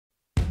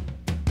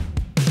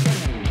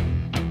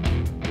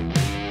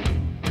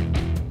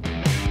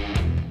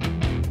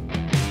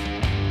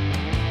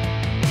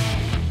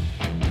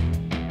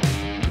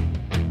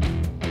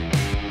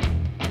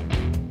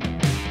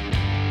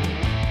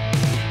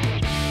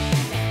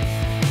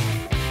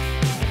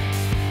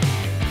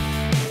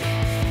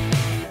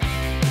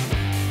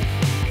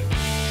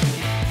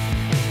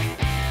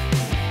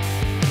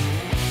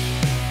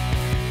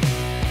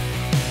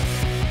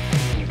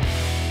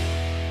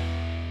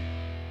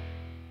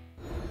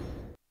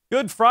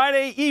Good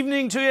Friday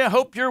evening to you.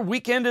 Hope your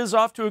weekend is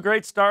off to a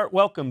great start.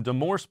 Welcome to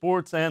More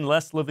Sports and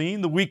Les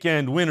Levine, the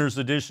Weekend Winners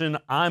Edition.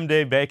 I'm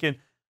Dave Bacon.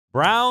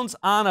 Browns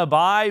on a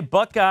bye.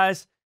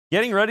 Buckeyes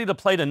getting ready to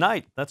play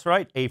tonight. That's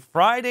right, a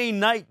Friday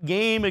night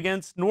game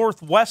against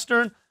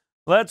Northwestern.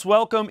 Let's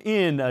welcome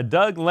in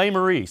Doug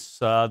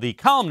Lemerises, the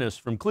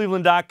columnist from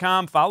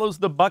cleveland.com, follows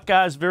the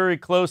Buckeyes very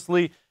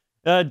closely.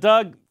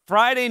 Doug,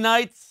 Friday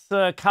nights,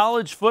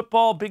 college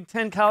football, Big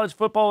Ten college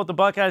football with the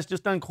Buckeyes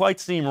just doesn't quite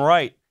seem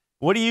right.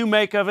 What do you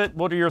make of it?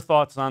 What are your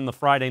thoughts on the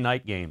Friday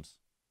night games?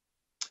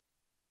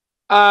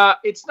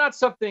 It's not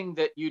something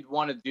that you'd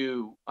want to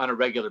do on a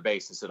regular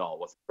basis at all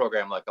with a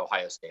program like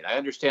Ohio State. I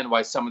understand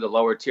why some of the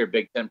lower tier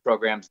Big Ten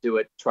programs do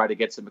it, try to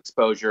get some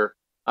exposure.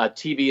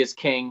 TV is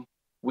king.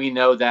 We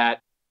know that.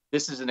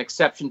 This is an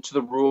exception to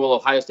the rule.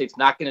 Ohio State's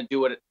not going to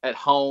do it at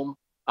home.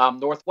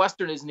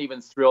 Northwestern isn't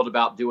even thrilled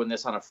about doing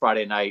this on a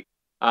Friday night.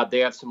 They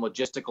have some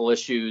logistical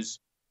issues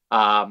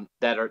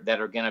that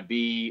are going to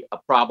be a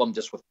problem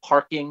just with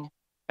parking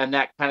and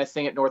that kind of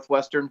thing at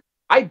Northwestern.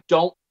 I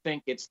don't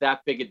think it's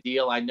that big a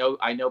deal. I know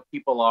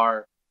people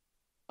are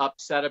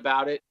upset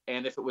about it,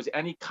 and if it was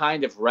any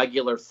kind of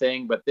regular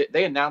thing, but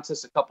they announced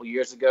this a couple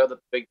years ago that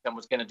the Big Ten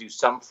was going to do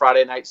some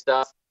Friday night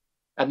stuff,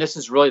 and this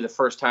is really the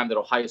first time that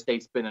Ohio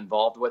State's been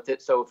involved with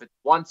it. So if it's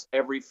once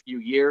every few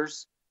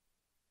years,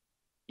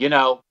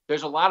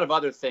 there's a lot of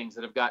other things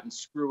that have gotten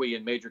screwy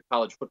in major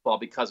college football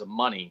because of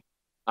money.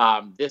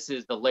 This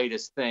is the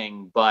latest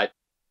thing, but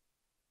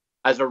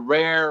as a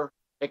rare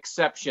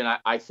exception,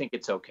 I think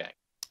it's okay.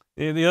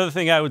 The other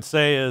thing I would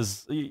say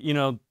is,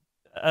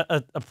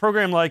 a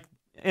program like,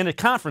 in a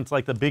conference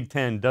like the Big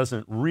Ten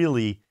doesn't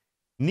really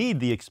need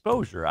the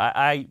exposure.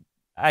 I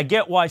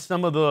get why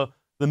some of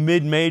the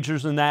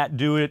mid-majors and that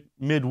do it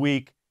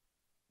midweek,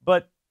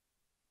 but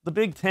the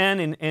Big Ten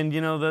and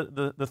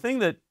the thing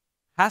that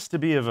has to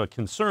be of a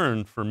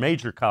concern for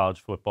major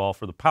college football,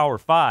 for the Power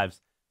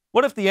Fives,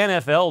 what if the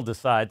NFL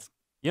decides,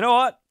 you know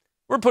what,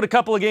 we're going to put a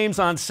couple of games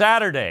on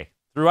Saturday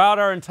throughout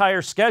our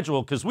entire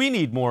schedule because we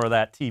need more of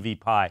that TV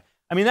pie?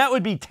 I mean, that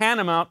would be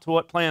tantamount to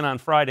what playing on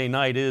Friday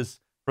night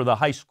is for the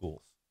high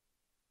schools.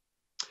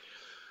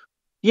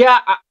 Yeah,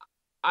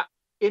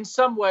 in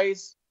some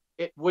ways,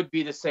 it would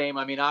be the same.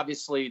 I mean,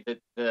 obviously,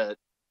 the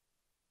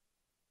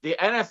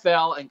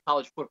NFL and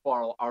college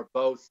football are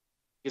both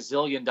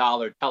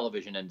gazillion-dollar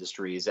television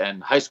industries,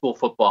 and high school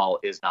football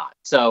is not.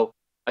 So,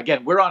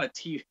 again, we're on a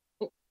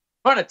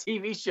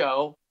TV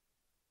show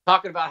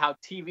talking about how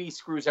TV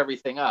screws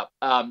everything up.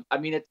 I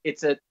mean,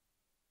 it's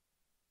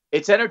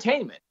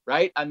entertainment,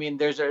 right? I mean,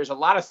 there's a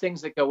lot of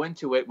things that go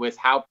into it with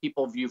how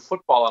people view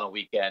football on a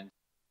weekend,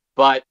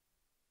 but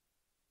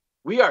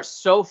we are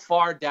so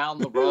far down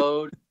the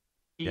road,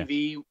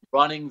 TV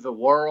running the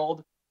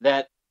world,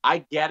 that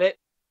I get it,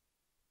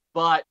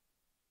 but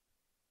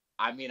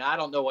I mean, I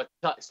don't know what to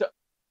tell. So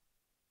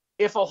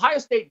if Ohio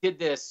State did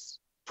this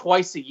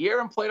twice a year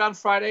and played on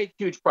Friday,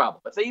 huge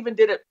problem. If they even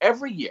did it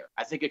every year,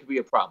 I think it could be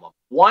a problem.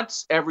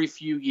 Once every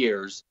few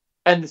years.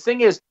 And the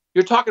thing is,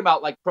 you're talking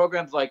about like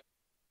programs like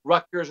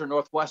Rutgers or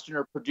Northwestern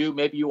or Purdue.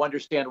 Maybe you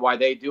understand why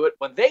they do it.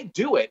 When they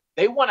do it,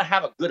 they want to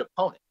have a good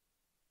opponent,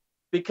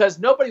 because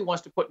nobody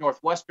wants to put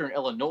Northwestern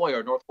Illinois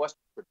or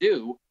Northwestern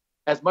Purdue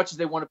as much as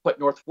they want to put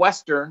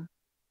Northwestern,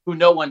 who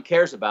no one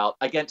cares about,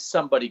 against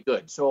somebody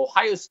good. So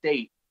Ohio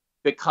State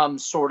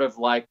becomes sort of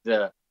like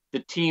the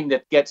team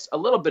that gets a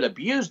little bit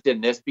abused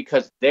in this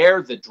because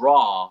they're the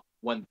draw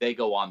when they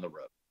go on the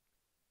road.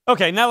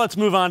 Okay, now let's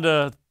move on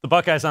to the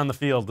Buckeyes on the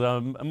field.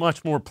 A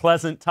much more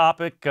pleasant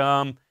topic.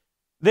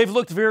 They've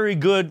looked very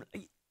good.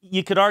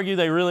 You could argue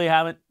they really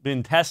haven't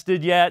been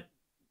tested yet.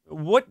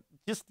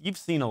 You've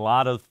seen a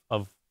lot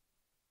of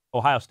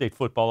Ohio State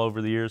football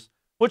over the years.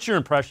 What's your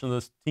impression of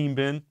this team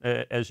been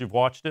as you've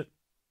watched it?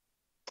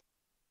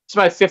 It's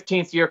my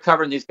 15th year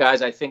covering these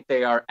guys. I think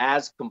they are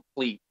as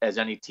complete as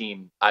any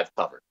team I've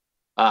covered.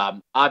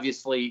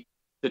 Obviously,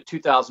 the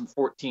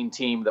 2014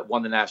 team that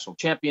won the national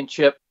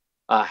championship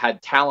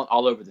had talent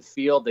all over the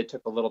field. They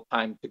took a little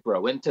time to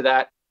grow into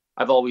that.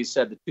 I've always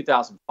said the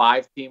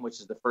 2005 team, which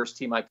is the first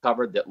team I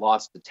covered that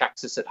lost to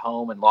Texas at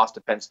home and lost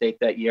to Penn State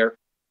that year,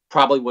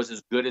 probably was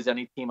as good as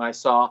any team I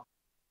saw.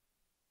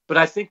 But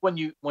I think when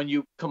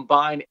you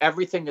combine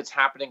everything that's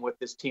happening with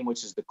this team,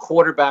 which is the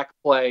quarterback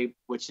play,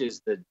 which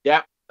is the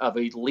depth of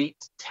elite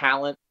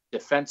talent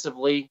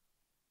defensively,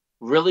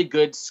 really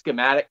good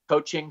schematic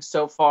coaching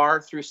so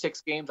far through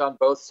 6 games on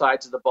both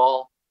sides of the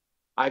ball.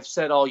 I've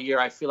said all year,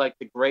 I feel like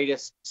the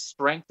greatest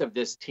strength of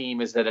this team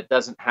is that it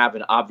doesn't have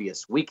an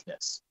obvious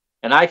weakness.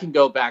 And I can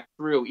go back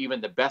through even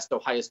the best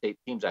Ohio State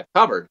teams I've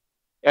covered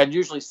and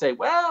usually say,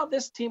 well,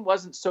 this team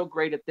wasn't so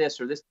great at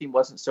this or this team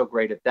wasn't so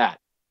great at that.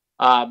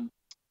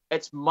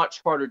 It's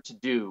much harder to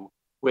do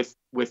with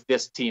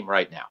this team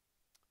right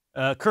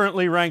now.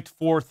 Currently ranked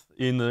 4th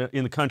in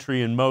the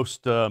country in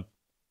most of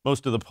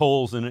the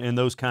polls and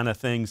those kind of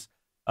things.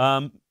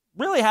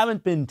 Really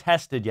haven't been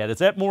tested yet. Is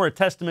that more a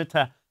testament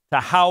to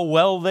how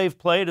well they've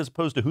played as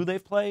opposed to who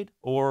they've played,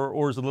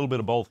 or is it a little bit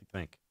of both, you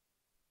think?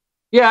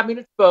 Yeah, I mean,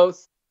 it's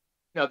both.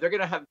 they're going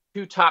to have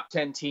two top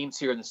 10 teams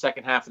here in the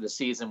second half of the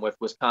season with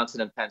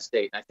Wisconsin and Penn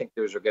State. And I think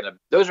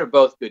those are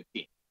both good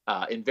teams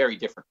in very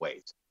different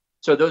ways.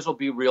 So those will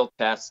be real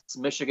tests.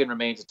 Michigan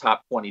remains a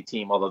top 20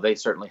 team, although they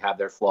certainly have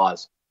their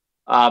flaws.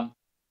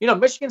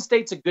 Michigan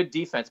State's a good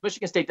defense.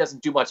 Michigan State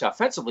doesn't do much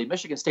offensively.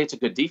 Michigan State's a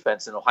good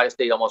defense, and Ohio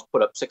State almost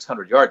put up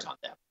 600 yards on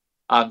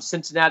them.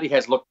 Cincinnati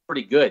has looked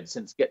pretty good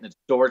since getting its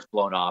doors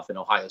blown off in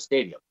Ohio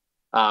Stadium.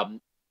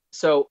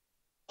 So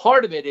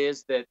part of it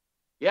is that,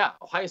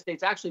 Ohio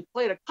State's actually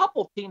played a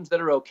couple teams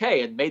that are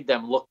okay and made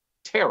them look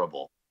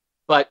terrible.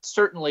 But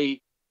certainly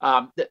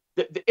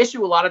the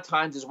issue a lot of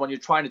times is when you're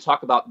trying to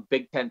talk about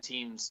Big Ten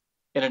teams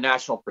in a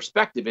national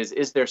perspective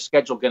is their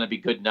schedule going to be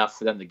good enough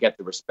for them to get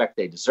the respect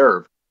they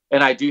deserve?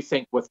 And I do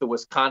think with the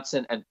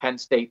Wisconsin and Penn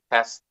State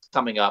tests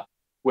coming up,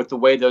 with the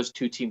way those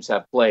two teams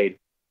have played,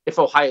 if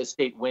Ohio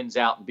State wins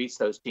out and beats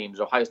those teams,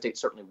 Ohio State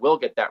certainly will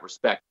get that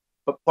respect.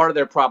 But part of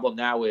their problem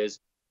now is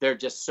they're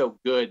just so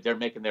good, they're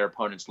making their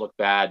opponents look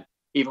bad,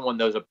 even when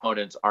those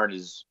opponents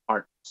aren't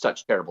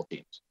such terrible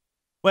teams.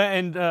 Well,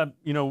 and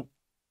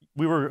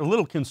we were a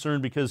little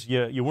concerned because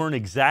you weren't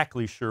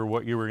exactly sure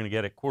what you were going to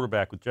get at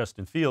quarterback with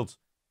Justin Fields.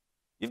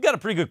 You've got a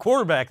pretty good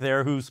quarterback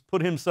there who's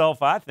put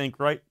himself, I think,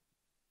 right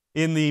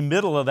in the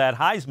middle of that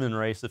Heisman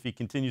race if he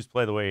continues to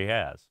play the way he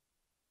has.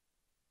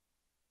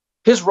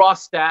 His raw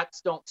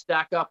stats don't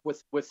stack up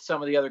with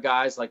some of the other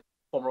guys like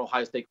former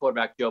Ohio State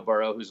quarterback Joe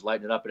Burrow, who's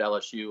lighting it up at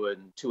LSU,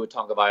 and Tua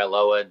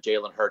Tagovailoa and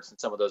Jalen Hurts and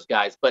some of those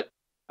guys. But,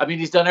 I mean,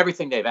 he's done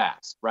everything they've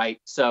asked, right?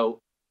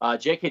 So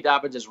J.K.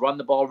 Dobbins has run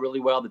the ball really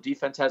well. The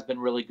defense has been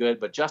really good.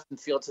 But Justin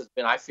Fields has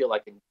been, I feel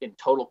like, in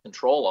total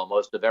control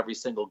almost of every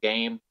single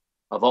game,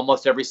 of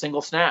almost every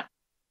single snap.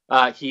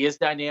 He is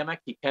dynamic.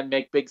 He can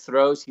make big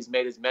throws. He's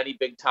made as many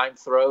big-time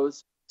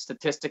throws.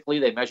 Statistically,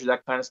 they measure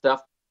that kind of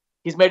stuff.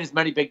 He's made as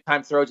many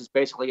big-time throws as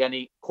basically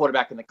any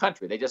quarterback in the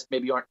country. They just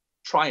maybe aren't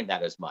trying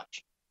that as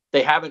much.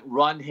 They haven't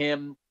run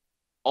him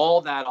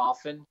all that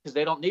often because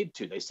they don't need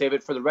to. They save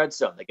it for the red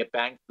zone. They get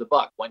banged for the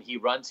buck. When he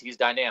runs, he's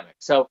dynamic.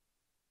 So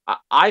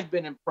I've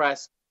been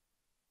impressed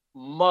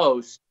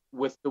most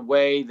with the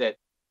way that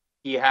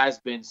he has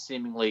been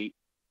seemingly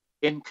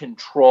in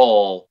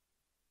control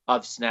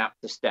of snap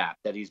to snap,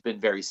 that he's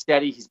been very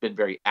steady. He's been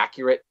very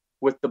accurate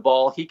with the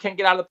ball. He can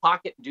get out of the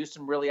pocket and do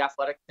some really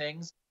athletic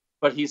things,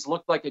 but he's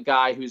looked like a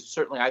guy who's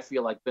certainly, I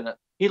feel like,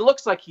 he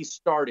looks like he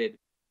started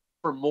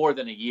for more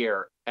than a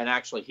year, and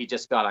actually he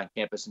just got on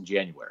campus in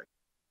January.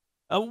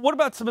 What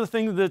about some of the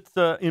things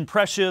that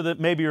impress you that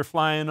maybe are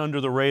flying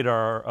under the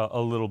radar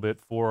a little bit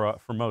for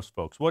most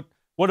folks? What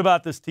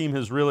about this team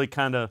has really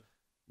kind of,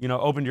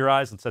 opened your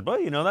eyes and said,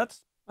 well,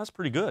 that's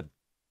pretty good?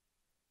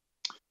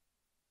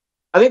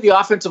 I think the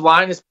offensive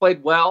line has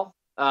played well.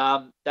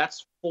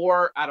 That's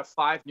 4 out of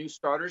 5 new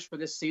starters for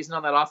this season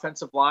on that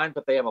offensive line,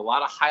 but they have a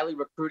lot of highly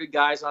recruited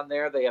guys on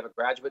there. They have a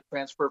graduate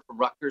transfer from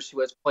Rutgers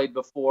who has played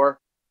before.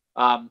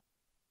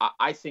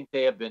 I think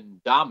they have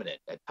been dominant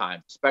at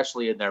times,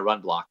 especially in their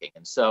run blocking.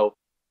 And so,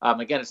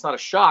 again, it's not a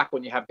shock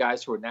when you have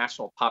guys who are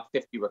national top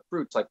 50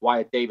 recruits like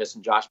Wyatt Davis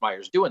and Josh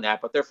Myers doing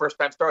that, but they're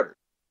first-time starters.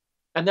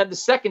 And then the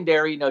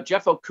secondary,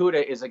 Jeff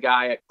Okudah is a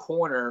guy at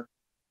corner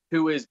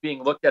who is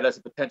being looked at as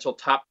a potential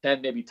top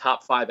 10, maybe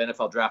top 5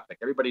 NFL draft pick.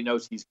 Everybody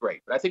knows he's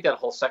great, but I think that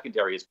whole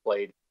secondary has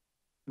played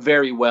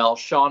very well.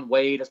 Sean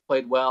Wade has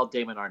played well.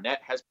 Damon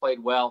Arnett has played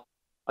well.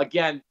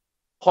 Again,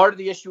 part of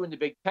the issue in the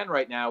Big Ten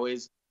right now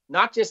is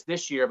not just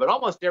this year, but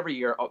almost every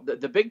year,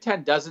 the Big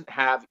Ten doesn't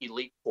have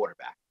elite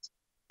quarterbacks.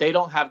 They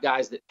don't have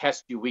guys that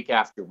test you week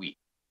after week.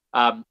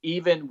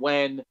 Even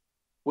when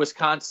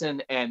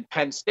Wisconsin and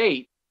Penn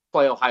State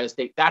play Ohio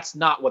State, that's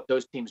not what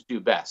those teams do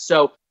best.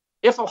 So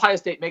if Ohio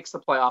State makes the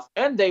playoff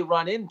and they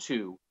run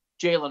into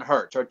Jalen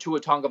Hurts or Tua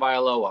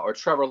Tagovailoa or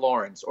Trevor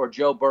Lawrence or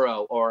Joe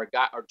Burrow or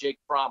Jake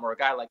Fromm or a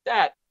guy like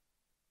that,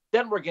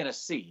 then we're going to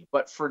see.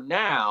 But for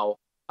now,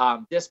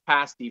 this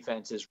pass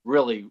defense is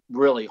really,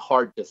 really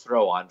hard to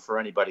throw on for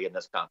anybody in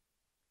this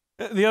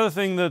conference. The other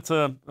thing that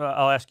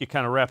I'll ask you,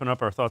 kind of wrapping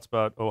up our thoughts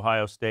about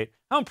Ohio State,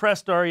 how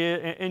impressed are you,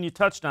 and you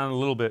touched on it a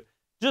little bit,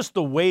 just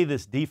the way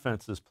this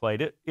defense has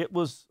played. It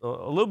was a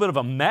little bit of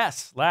a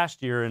mess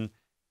last year,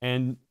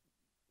 and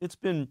it's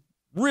been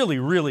really,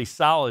 really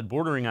solid,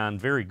 bordering on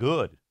very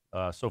good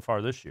so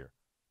far this year.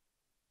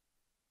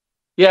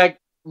 Yeah,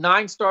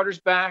 9 starters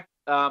back.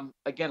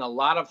 Again, a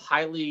lot of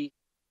highly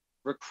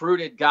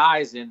recruited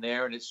guys in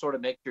there, and it sort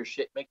of make you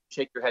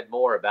shake your head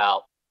more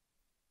about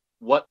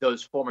what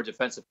those former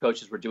defensive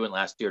coaches were doing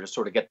last year to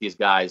sort of get these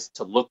guys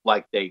to look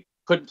like they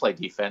couldn't play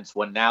defense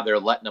when now they're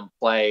letting them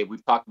play.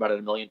 We've talked about it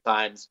a million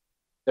times.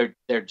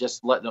 They're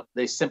just letting them,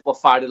 they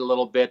simplified it a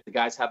little bit. The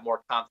guys have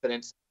more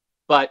confidence.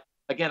 But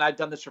again, I've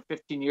done this for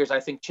 15 years. I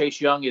think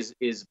Chase Young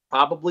is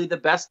probably the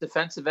best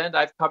defensive end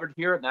I've covered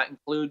here, and that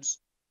includes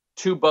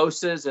 2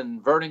 Boses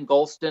and Vernon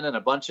Golston and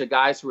a bunch of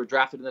guys who were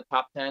drafted in the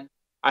top 10.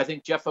 I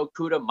think Jeff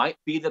Okudah might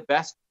be the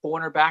best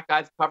cornerback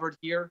I've covered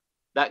here.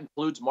 That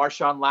includes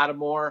Marshawn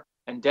Lattimore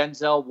and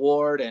Denzel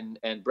Ward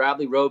and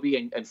Bradley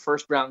Roby and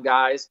first-round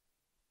guys.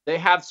 They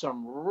have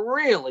some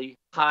really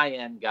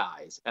high-end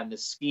guys, and the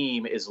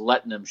scheme is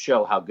letting them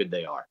show how good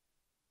they are.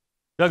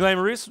 Doug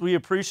Lemerises, we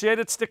appreciate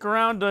it. Stick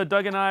around.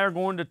 Doug and I are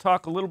going to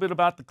talk a little bit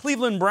about the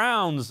Cleveland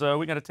Browns.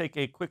 We got to take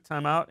a quick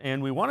time out,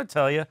 and we want to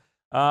tell you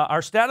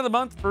our stat of the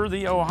month for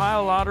the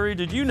Ohio Lottery.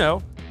 Did you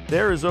know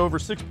there is over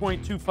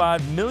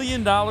 $6.25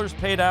 million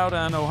paid out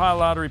on Ohio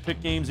Lottery pick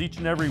games each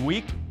and every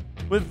week?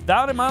 With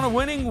that amount of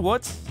winning,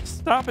 what's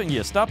stopping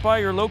you? Stop by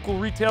your local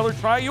retailer.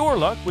 Try your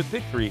luck with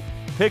Pick 3,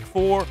 Pick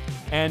 4,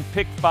 and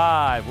Pick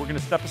 5. We're going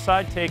to step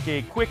aside, take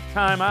a quick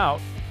time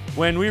out.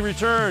 When we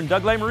return,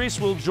 Doug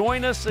Lemerises will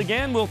join us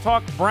again. We'll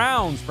talk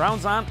Browns.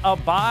 Browns on a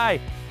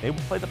bye. They will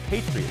play the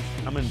Patriots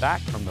coming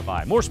back from the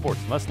bye. More Sports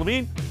Les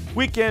Levine,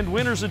 Weekend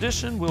Winners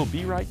Edition. We'll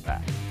be right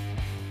back.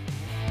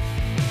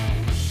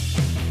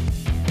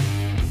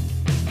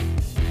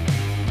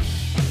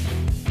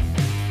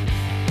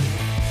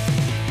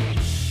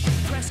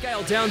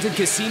 Downtown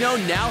Casino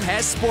now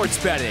has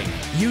sports betting.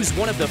 Use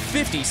one of the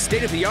 50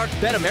 state-of-the-art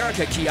Bet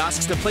America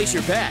kiosks to place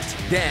your bet.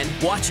 Then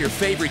watch your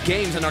favorite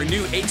games on our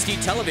new HD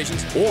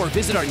televisions or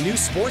visit our new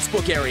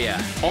sportsbook area.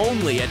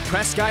 Only at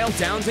Presque Isle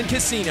Downtown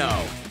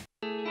Casino.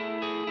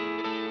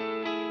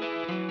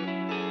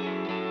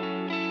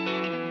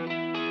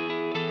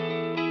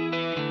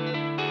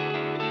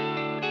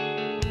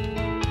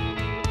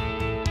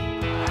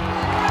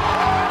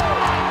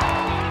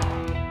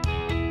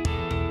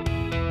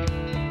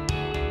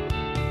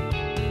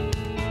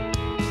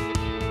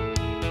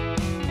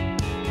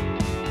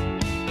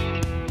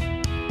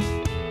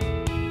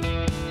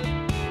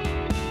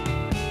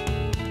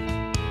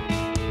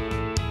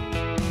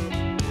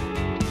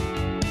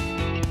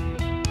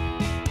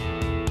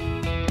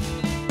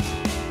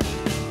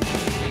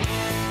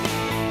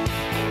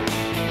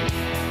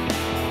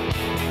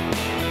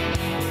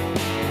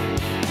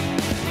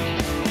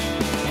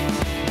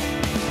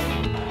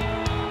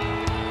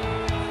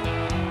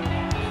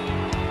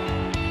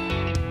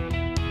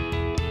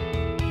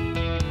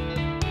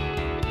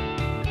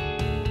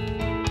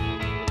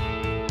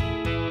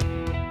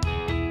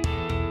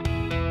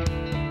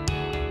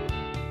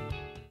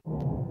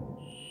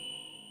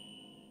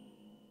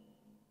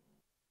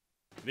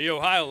 The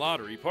Ohio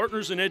Lottery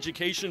Partners in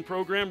Education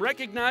program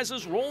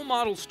recognizes role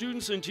model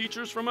students and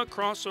teachers from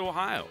across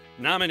Ohio.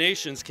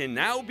 Nominations can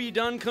now be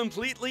done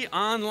completely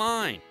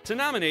online. To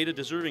nominate a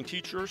deserving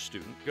teacher or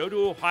student, go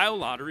to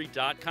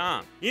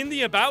ohiolottery.com. In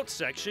the About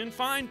section,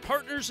 find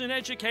Partners in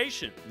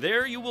Education.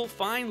 There you will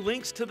find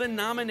links to the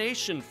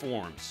nomination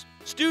forms.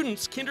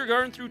 Students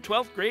kindergarten through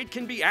 12th grade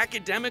can be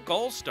academic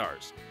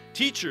all-stars.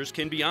 Teachers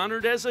can be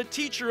honored as a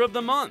Teacher of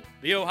the Month.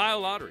 The Ohio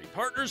Lottery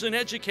Partners in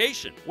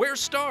Education, where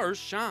stars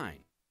shine.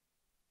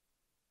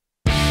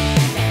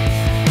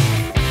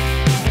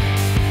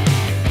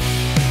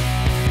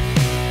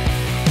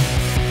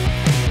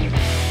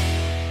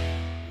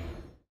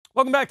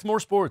 Welcome back to More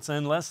Sports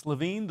and Les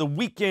Levine, the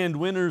Weekend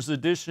Winners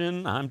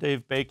Edition. I'm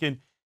Dave Bacon,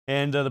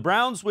 and the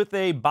Browns with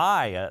a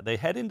bye. They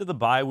head into the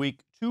bye week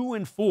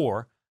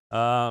 2-4.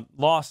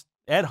 Lost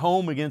at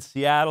home against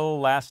Seattle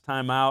last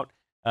time out.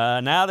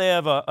 Now they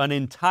have an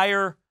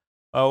entire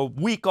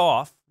week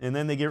off, and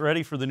then they get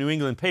ready for the New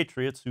England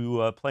Patriots,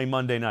 who play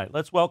Monday night.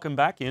 Let's welcome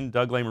back in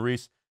Doug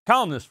Lemerises,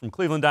 columnist from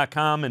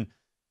cleveland.com. And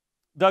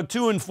Doug,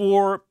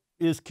 2-4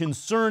 is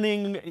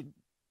concerning.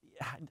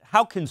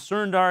 How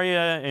concerned are you,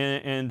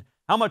 and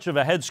how much of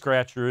a head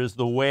scratcher is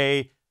the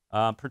way,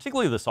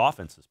 particularly this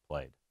offense is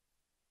played?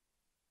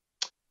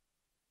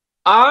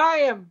 I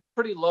am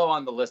pretty low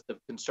on the list of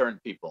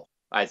concerned people,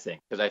 I think,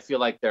 because I feel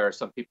like there are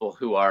some people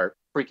who are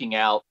freaking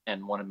out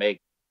and want to make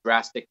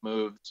drastic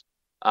moves.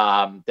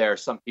 There are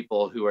some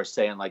people who are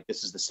saying, like,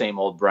 this is the same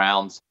old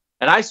Browns.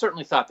 And I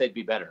certainly thought they'd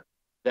be better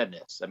than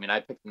this. I mean, I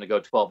picked them to go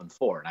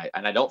 12-4,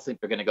 and I don't think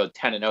they're going to go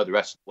 10-0 the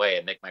rest of the way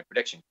and make my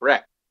prediction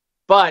correct.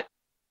 But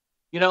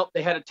you know,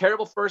 they had a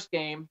terrible first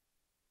game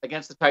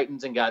against the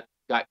Titans and got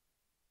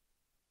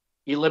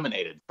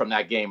eliminated from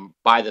that game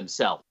by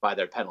themselves, by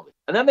their penalty.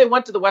 And then they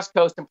went to the West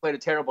Coast and played a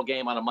terrible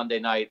game on a Monday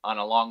night on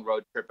a long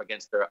road trip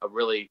against a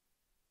really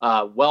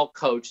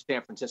well-coached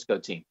San Francisco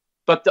team.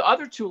 But the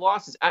other two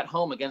losses at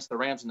home against the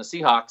Rams and the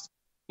Seahawks,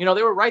 you know,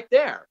 they were right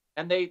there.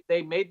 And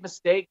they made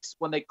mistakes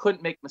when they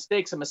couldn't make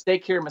mistakes, a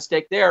mistake here, a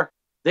mistake there.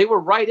 They were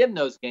right in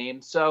those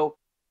games. So,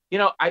 you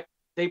know,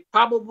 they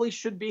probably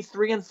should be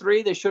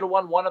 3-3. They should have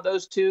won one of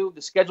those two.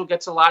 The schedule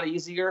gets a lot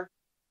easier.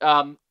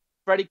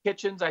 Freddie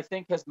Kitchens, I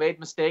think, has made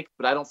mistakes,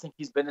 but I don't think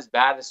he's been as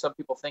bad as some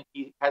people think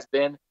he has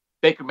been.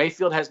 Baker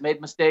Mayfield has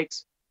made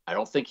mistakes. I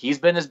don't think he's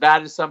been as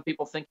bad as some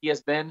people think he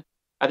has been.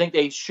 I think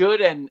they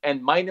should and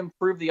might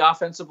improve the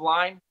offensive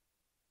line.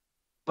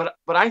 But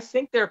I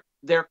think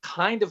they're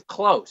kind of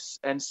close.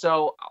 And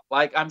so,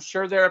 like, I'm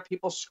sure there are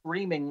people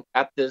screaming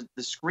at the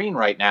screen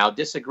right now,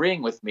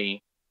 disagreeing with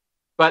me.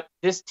 But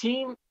this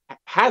team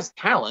has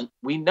talent.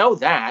 We know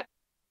that.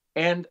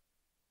 And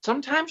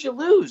sometimes you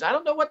lose. I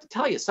don't know what to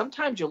tell you.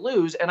 Sometimes you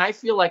lose. And I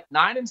feel like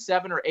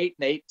 9-7 or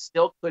 8-8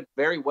 still could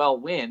very well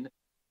win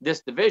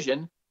this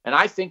division. And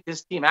I think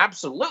this team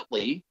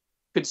absolutely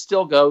could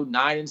still go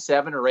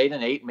 9-7 or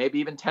 8-8, maybe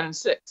even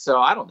 10-6. So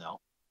I don't know.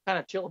 Kind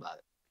of chill about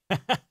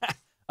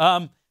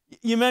it.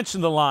 You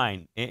mentioned the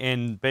line,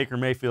 and Baker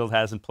Mayfield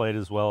hasn't played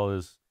as well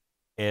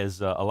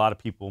as a lot of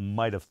people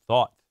might have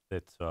thought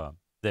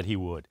that he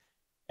would.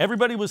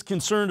 Everybody was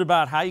concerned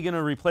about how you're going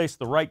to replace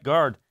the right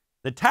guard.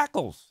 The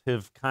tackles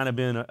have kind of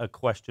been a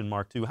question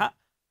mark too.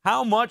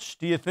 How much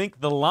do you think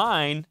the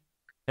line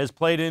has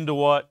played into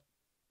what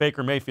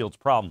Baker Mayfield's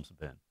problems have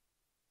been?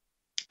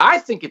 I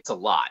think it's a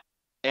lot.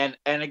 And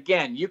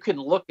again, you can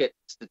look at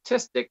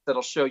statistics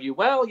that'll show you,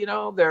 well,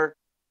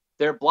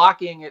 they're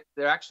blocking it.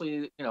 They're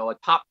actually, a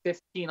top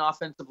 15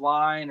 offensive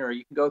line, or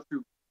you can go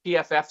through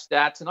PFF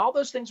stats, and all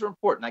those things are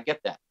important. I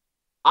get that.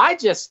 I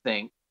just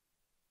think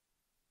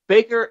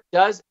Baker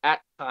does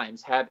at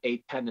times have a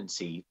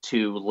tendency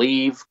to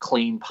leave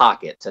clean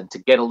pockets and to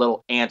get a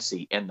little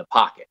antsy in the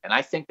pocket. And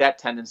I think that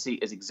tendency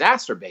is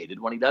exacerbated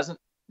when he doesn't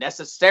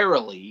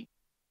necessarily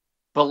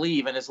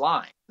believe in his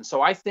line. And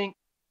so I think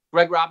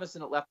Greg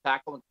Robinson at left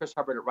tackle and Chris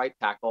Hubbard at right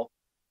tackle,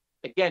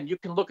 again, you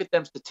can look at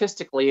them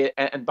statistically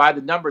and by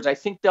the numbers, I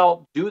think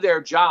they'll do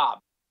their job,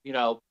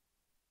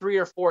 3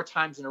 or 4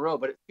 times in a row.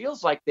 But it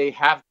feels like they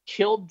have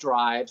killed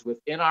drives with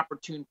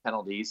inopportune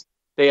penalties.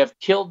 They have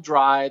killed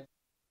drives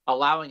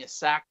allowing a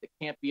sack that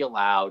can't be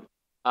allowed.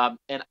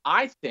 And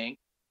I think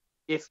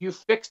if you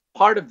fix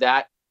part of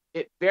that,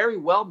 it very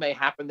well may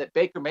happen that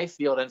Baker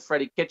Mayfield and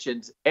Freddie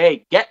Kitchens,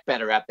 A, get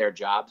better at their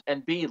jobs,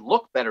 and B,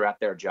 look better at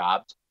their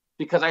jobs,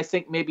 because I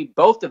think maybe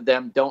both of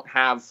them don't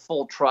have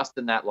full trust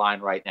in that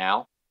line right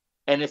now.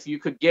 And if you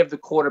could give the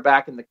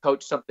quarterback and the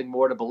coach something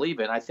more to believe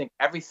in, I think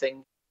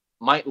everything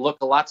might look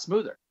a lot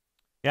smoother.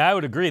 Yeah, I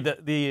would agree.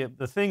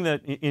 The thing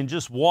that in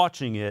just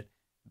watching it,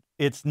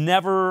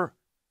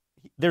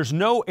 there's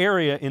no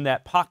area in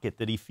that pocket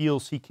that he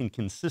feels he can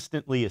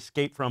consistently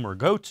escape from or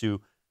go to,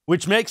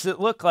 which makes it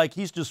look like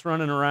he's just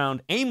running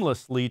around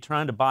aimlessly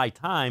trying to buy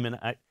time. And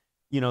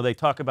they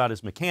talk about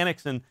his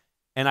mechanics, and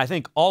I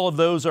think all of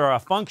those are a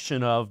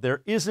function of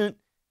there isn't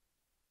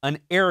an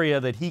area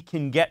that he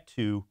can get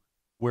to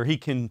where he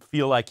can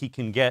feel like he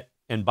can get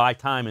and buy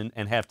time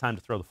and have time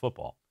to throw the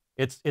football.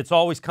 It's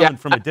always coming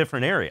from a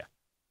different area.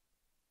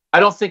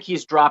 I don't think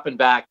he's dropping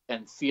back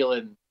and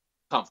feeling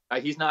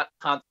comfortable. He's not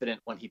confident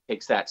when he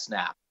takes that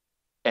snap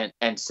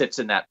and sits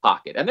in that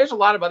pocket. And there's a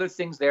lot of other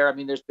things there. I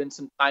mean, there's been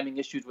some timing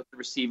issues with the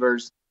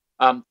receivers.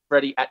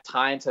 Freddie at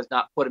times has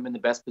not put him in the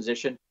best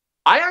position.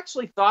 I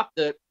actually thought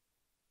that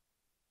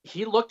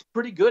he looked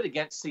pretty good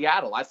against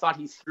Seattle. I thought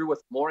he threw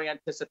with more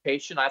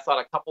anticipation. I thought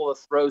a couple of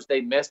throws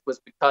they missed was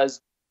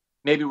because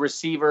maybe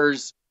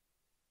receivers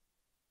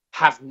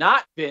have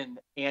not been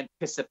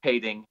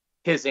anticipating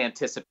his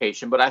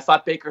anticipation. But I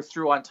thought Baker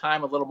threw on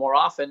time a little more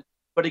often.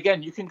 But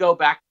again, you can go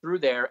back through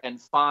there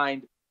and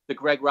find the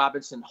Greg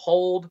Robinson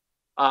hold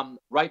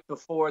right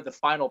before the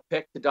final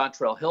pick to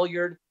Dontrell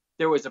Hilliard.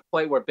 There was a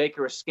play where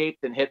Baker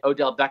escaped and hit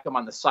Odell Beckham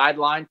on the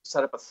sideline to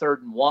set up a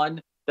 3rd and 1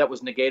 that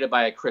was negated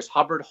by a Chris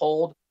Hubbard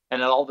hold.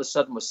 And it all of a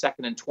sudden was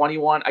 2nd and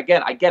 21.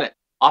 Again, I get it.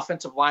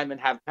 Offensive linemen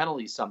have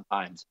penalties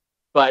sometimes.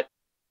 But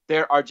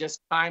there are just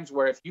times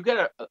where if you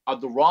get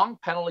the wrong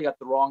penalty at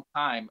the wrong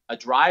time, a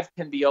drive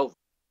can be over.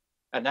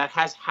 And that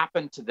has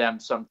happened to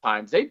them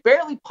sometimes. They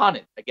barely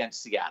punted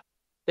against Seattle.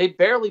 They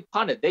barely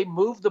punted. They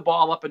moved the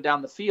ball up and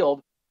down the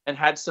field and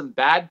had some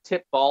bad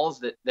tip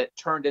balls that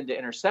turned into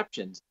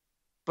interceptions.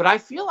 But I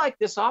feel like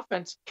this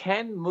offense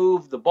can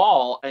move the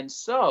ball. And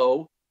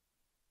so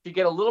if you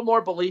get a little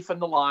more belief in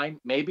the line,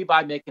 maybe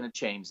by making a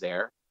change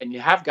there, and you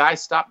have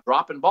guys stop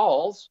dropping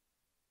balls,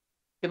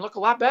 it can look a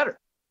lot better.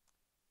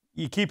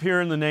 You keep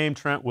hearing the name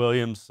Trent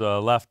Williams,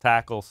 left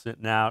tackle,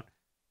 sitting out.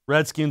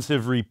 Redskins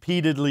have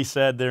repeatedly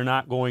said they're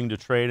not going to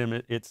trade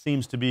him. It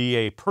seems to be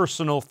a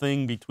personal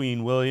thing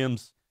between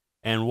Williams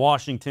and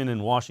Washington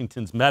and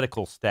Washington's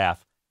medical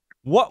staff.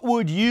 What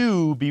would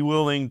you be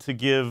willing to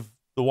give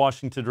the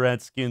Washington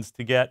Redskins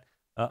to get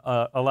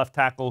a left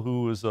tackle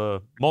who is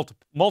a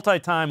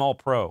multi-time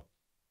All-Pro?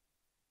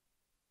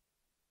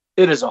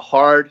 It is a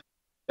hard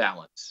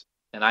balance.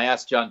 And I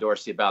asked John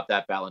Dorsey about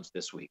that balance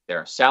this week. There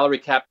are salary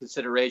cap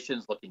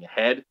considerations looking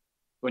ahead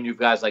when you've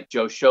guys like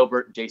Joe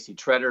Schobert, and J.C.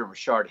 Treader, and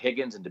Rashard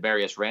Higgins, and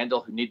Demarius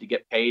Randall who need to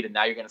get paid, and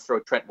now you're going to throw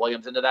Trent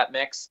Williams into that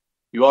mix.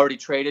 You already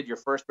traded your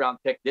 1st-round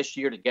pick this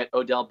year to get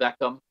Odell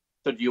Beckham.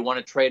 So do you want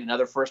to trade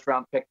another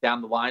 1st-round pick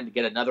down the line to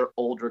get another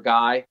older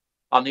guy?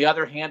 On the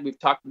other hand, we've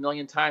talked a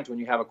million times, when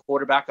you have a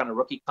quarterback on a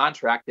rookie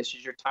contract, this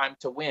is your time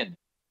to win.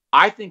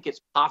 I think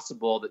it's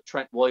possible that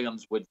Trent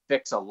Williams would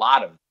fix a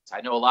lot of this. I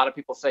know a lot of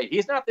people say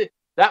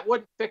that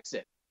wouldn't fix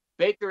it.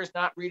 Baker is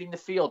not reading the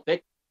field.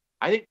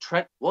 I think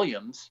Trent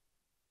Williams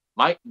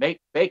might make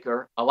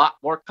Baker a lot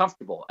more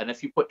comfortable. And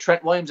if you put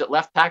Trent Williams at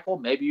left tackle,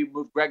 maybe you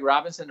move Greg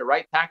Robinson to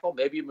right tackle,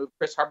 maybe you move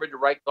Chris Hubbard to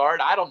right guard.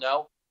 I don't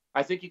know.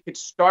 I think you could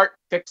start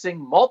fixing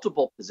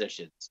multiple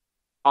positions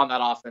on that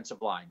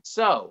offensive line.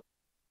 So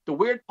the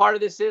weird part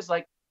of this is,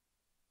 like,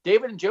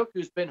 David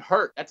Njoku's been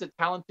hurt. That's a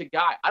talented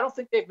guy. I don't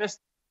think they've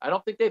missed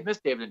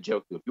David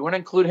Njoku. If you want to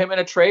include him in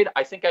a trade,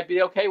 I think I'd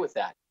be okay with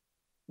that.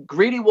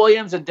 Greedy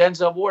Williams and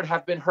Denzel Ward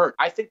have been hurt.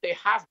 I think they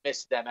have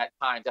missed them at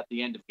times at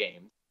the end of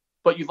games.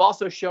 But you've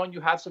also shown you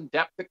have some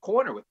depth at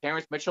corner with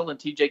Terrence Mitchell and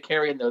TJ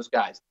Carey and those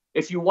guys.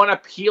 If you want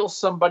to peel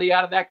somebody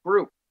out of that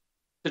group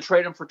to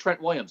trade him for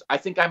Trent Williams, I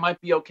think I might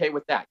be okay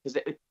with that.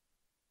 Because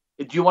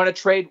do you want to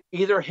trade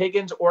either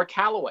Higgins or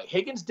Callaway?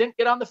 Higgins didn't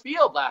get on the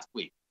field last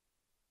week.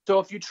 So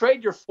if you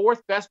trade your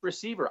fourth best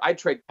receiver, I'd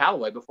trade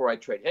Callaway before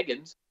I'd trade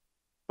Higgins.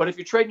 But if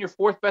you're trading your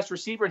fourth best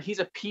receiver and he's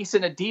a piece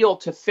in a deal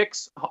to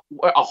fix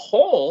a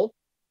hole,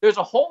 there's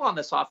a hole on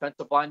this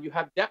offensive line. You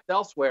have depth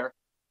elsewhere.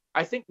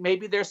 I think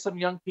maybe there's some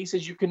young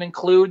pieces you can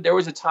include. There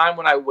was a time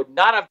when I would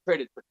not have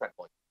traded for Trent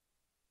Williams.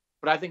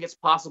 But I think it's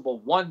possible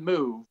one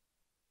move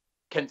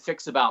can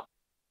fix about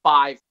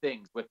 5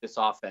 things with this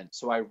offense.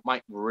 So I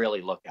might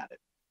really look at it.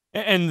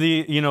 And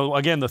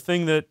again, the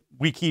thing that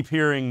we keep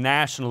hearing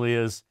nationally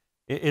is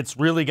it's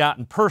really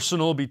gotten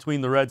personal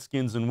between the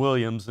Redskins and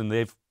Williams, and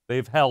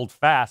they've held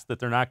fast that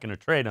they're not going to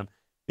trade him.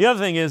 The other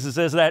thing is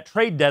as that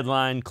trade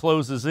deadline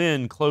closes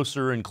in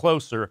closer and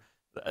closer,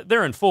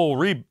 they're in full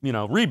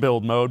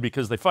rebuild mode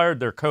because they fired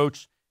their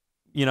coach.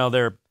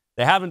 They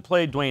haven't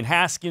played Dwayne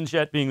Haskins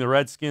yet, being the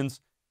Redskins.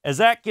 As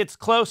that gets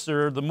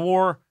closer, the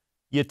more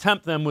you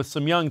tempt them with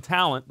some young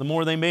talent, the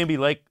more they may be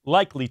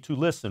likely to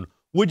listen.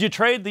 Would you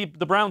trade the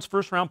Browns'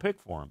 first-round pick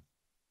for him?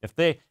 If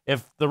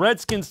the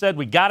Redskins said,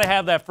 we got to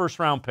have that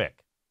first-round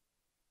pick.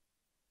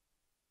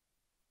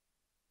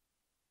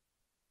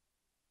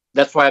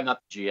 That's why I'm not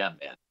the GM,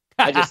 man.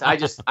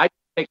 I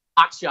take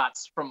hot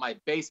shots from my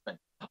basement.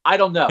 I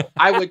don't know.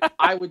 I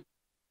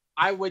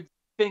would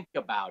think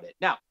about it.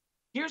 Now,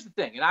 here's the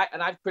thing,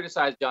 and I've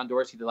criticized John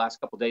Dorsey the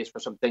last couple of days for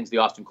some things. The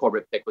Austin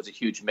Corbett pick was a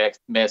huge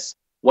miss.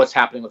 What's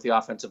happening with the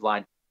offensive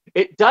line?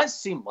 It does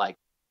seem like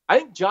I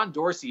think John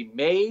Dorsey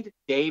made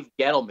Dave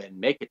Gettleman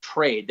make a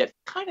trade that he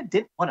kind of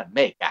didn't want to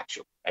make,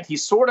 actually. And he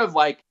sort of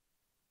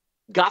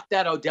got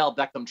that Odell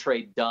Beckham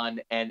trade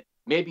done. And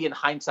maybe in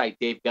hindsight,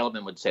 Dave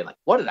Gettleman would say,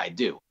 what did I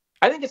do?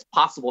 I think it's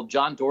possible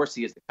John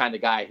Dorsey is the kind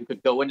of guy who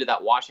could go into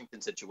that Washington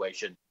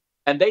situation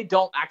and they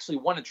don't actually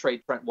want to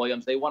trade Trent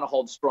Williams. They want to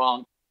hold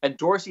strong. And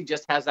Dorsey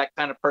just has that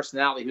kind of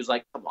personality who's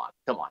like, come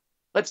on,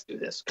 let's do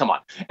this. Come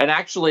on. And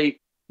actually,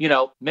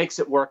 makes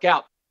it work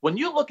out. When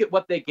you look at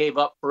what they gave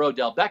up for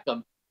Odell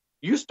Beckham,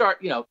 you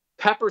start,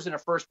 Peppers in a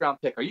first-round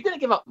pick. Are you going to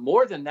give up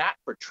more than that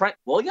for Trent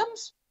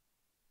Williams?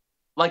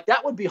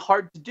 That would be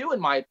hard to do, in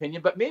my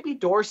opinion. But maybe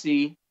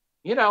Dorsey,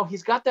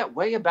 he's got that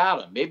way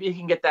about him. Maybe he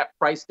can get that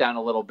price down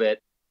a little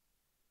bit.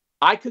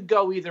 I could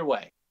go either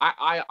way.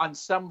 I on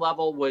some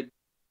level, would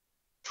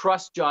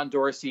trust John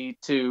Dorsey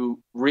to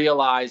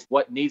realize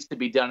what needs to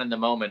be done in the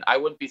moment. I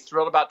wouldn't be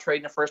thrilled about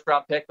trading a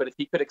first-round pick, but if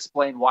he could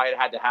explain why it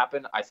had to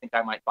happen, I think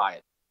I might buy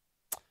it.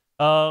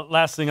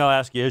 Last thing I'll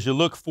ask you, as you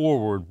look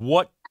forward,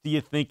 what do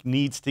you think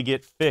needs to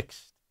get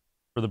fixed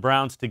for the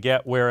Browns to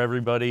get where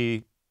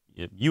everybody,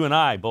 you and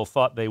I, both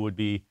thought they would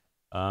be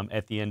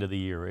at the end of the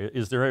year?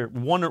 Is there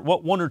one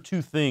or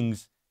two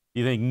things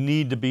you think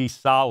need to be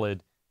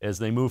solid as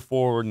they move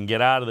forward and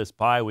get out of this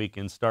bye week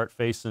and start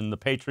facing the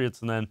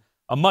Patriots and then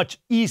a much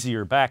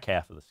easier back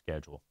half of the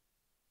schedule?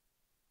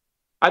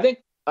 I think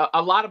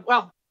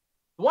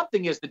one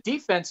thing is the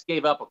defense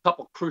gave up a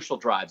couple crucial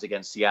drives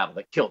against Seattle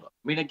that killed them.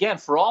 I mean, again,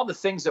 for all the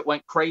things that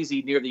went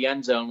crazy near the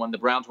end zone when the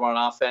Browns were on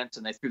offense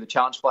and they threw the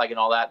challenge flag and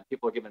all that, and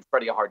people are giving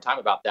Freddie a hard time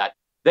about that,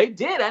 they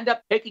did end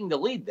up taking the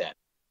lead then.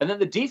 And then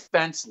the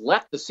defense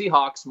let the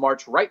Seahawks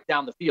march right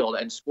down the field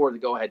and score the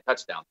go-ahead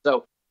touchdown.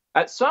 So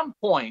at some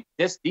point,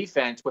 this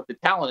defense, with the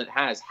talent it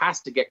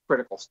has to get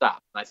critical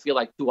stops. And I feel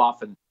like too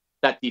often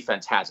that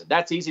defense has it.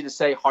 That's easy to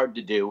say, hard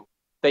to do.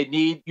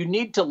 You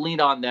need to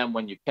lean on them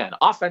when you can.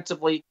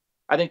 Offensively,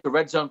 I think the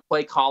red zone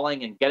play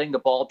calling and getting the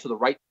ball to the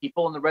right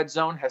people in the red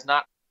zone has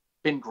not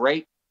been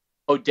great.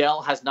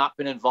 Odell has not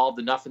been involved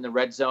enough in the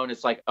red zone.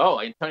 It's like,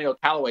 Antonio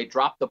Callaway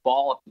dropped the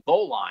ball at the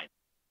goal line.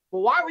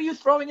 Well, why were you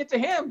throwing it to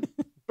him?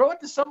 Throw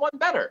it to someone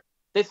better.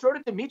 They throw it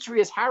to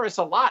Demetrius Harris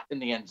a lot in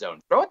the end zone.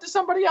 Throw it to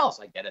somebody else.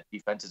 I get it.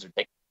 Defenses are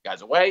taking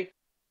guys away.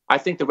 I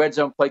think the red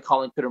zone play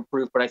calling could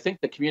improve, but I think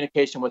the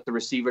communication with the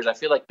receivers, I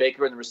feel like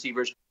Baker and the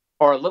receivers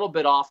are a little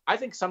bit off. I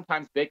think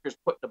sometimes Baker's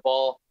putting the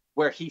ball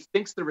where he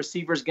thinks the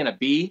receiver's going to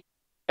be,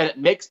 and it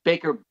makes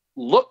Baker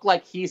look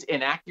like he's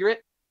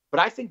inaccurate. But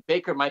I think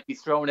Baker might be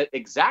throwing it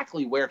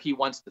exactly where he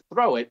wants to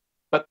throw it,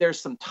 but there's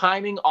some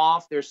timing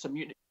off. There's some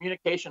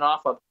communication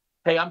off of,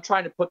 hey, I'm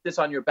trying to put this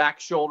on your back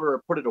shoulder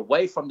or put it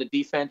away from the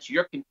defense.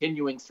 You're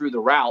continuing through the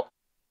route.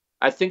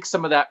 I think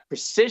some of that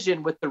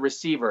precision with the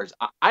receivers.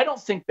 I don't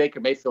think Baker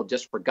Mayfield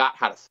just forgot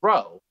how to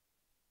throw.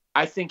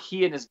 I think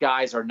he and his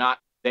guys are not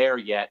there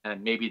yet,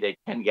 and maybe they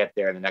can get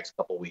there in the next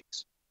couple of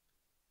weeks.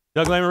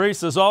 Doug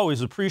Lemerises, as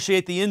always,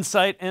 appreciate the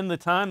insight and the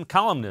time.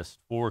 Columnist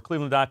for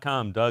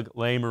cleveland.com, Doug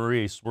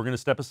Lemerises. We're going to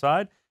step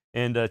aside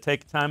and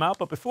take a time out.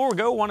 But before we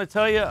go, I want to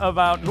tell you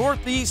about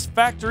Northeast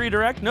Factory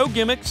Direct. No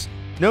gimmicks,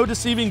 no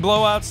deceiving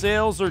blowout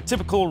sales or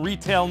typical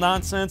retail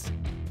nonsense.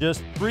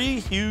 Just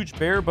 3 huge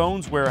bare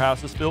bones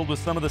warehouses filled with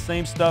some of the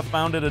same stuff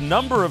found at a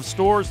number of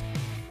stores.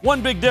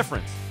 One big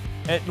difference.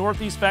 At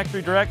Northeast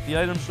Factory Direct, the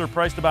items are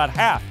priced about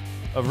half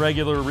of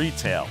regular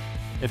retail.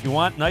 If you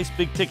want nice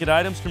big ticket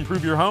items to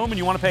improve your home and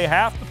you want to pay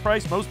half the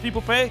price most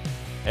people pay,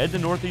 head to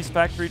Northeast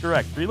Factory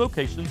Direct. 3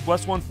 locations,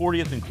 West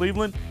 140th in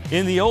Cleveland,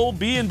 in the old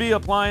B&B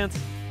Appliance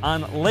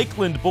on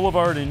Lakeland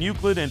Boulevard in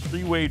Euclid, and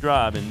Freeway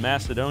Drive in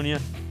Macedonia.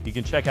 You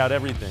can check out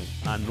everything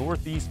on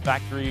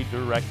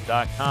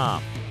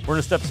northeastfactorydirect.com. We're going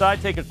to step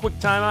aside, take a quick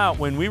time out.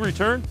 When we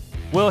return,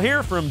 we'll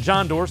hear from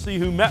John Dorsey,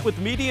 who met with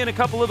the media and a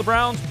couple of the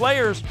Browns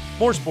players.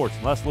 More Sports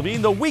Les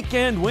Levine, the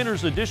Weekend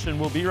Winners Edition.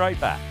 We'll be right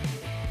back.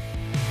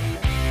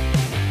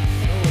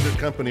 No other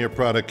company or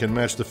product can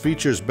match the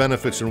features,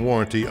 benefits, and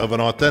warranty of an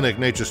authentic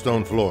Nature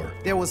Stone floor.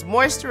 There was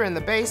moisture in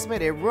the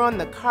basement. It ruined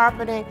the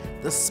carpeting.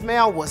 The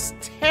smell was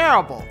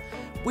terrible.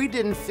 We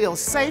didn't feel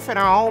safe in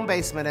our own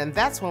basement, and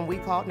that's when we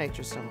called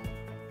Nature Stone.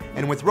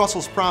 And with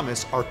Russell's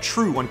Promise, our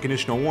true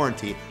unconditional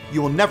warranty,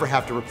 you will never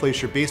have to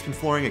replace your basement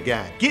flooring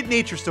again. Get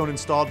Nature Stone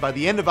installed by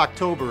the end of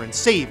October and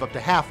save up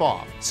to half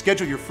off.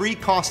 Schedule your free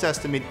cost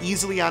estimate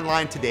easily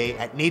online today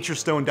at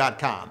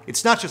naturestone.com.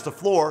 It's not just a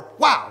floor,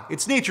 wow,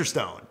 it's Nature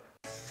Stone.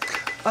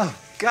 Oh,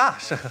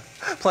 gosh.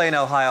 Playing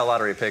Ohio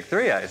Lottery Pick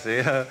 3, I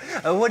see.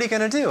 What are you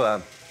going to do?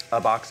 A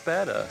box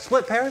bed, a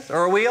split pairs,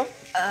 or a wheel?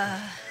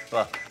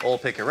 Well,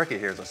 old Picky Ricky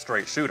here is a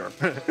straight shooter.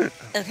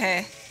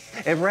 Okay.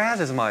 It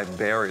razzes my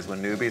berries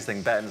when newbies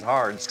think betting's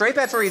hard. Straight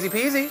bets are easy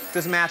peasy.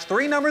 Just match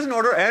 3 numbers in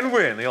order and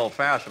win the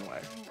old-fashioned way.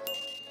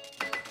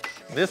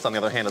 This, on the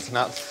other hand, is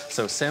not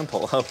so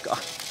simple. Oh, God.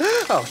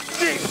 Oh,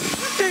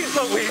 jeez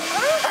Louise.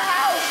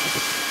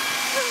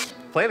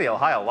 Play the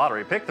Ohio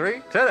Lottery Pick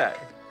 3 today.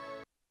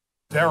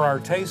 There are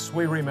tastes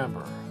we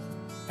remember.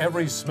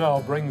 Every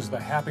smell brings the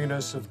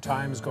happiness of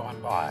times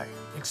gone by.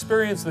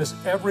 Experience this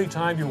every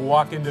time you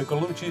walk into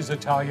Gallucci's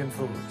Italian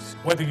Foods.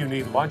 Whether you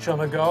need lunch on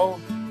the go,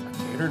 a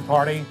catered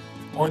party,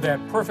 or that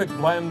perfect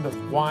blend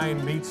of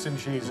wine, meats, and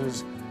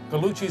cheeses,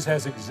 Gallucci's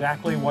has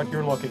exactly what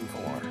you're looking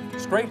for.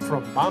 Straight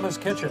from Mama's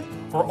Kitchen,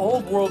 for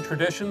old world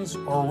traditions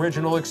or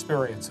original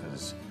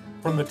experiences.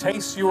 From the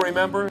tastes you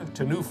remember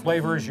to new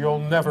flavors you'll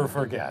never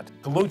forget.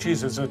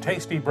 Gallucci's is a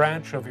tasty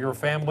branch of your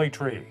family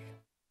tree.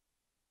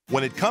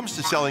 When it comes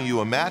to selling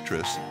you a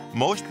mattress,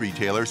 most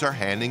retailers are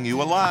handing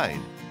you a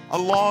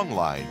long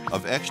line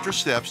of extra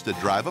steps that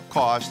drive up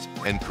costs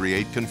and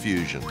create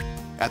confusion.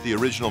 At the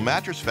Original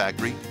Mattress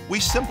Factory,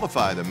 we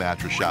simplify the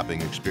mattress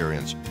shopping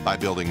experience by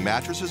building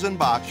mattresses and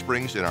box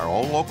springs in our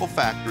own local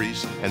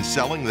factories and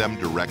selling them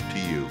direct to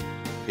you.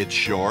 It's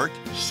short,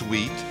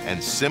 sweet,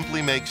 and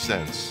simply makes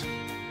sense.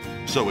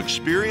 So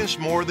experience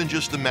more than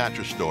just the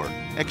mattress store.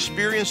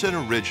 Experience an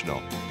original,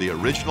 the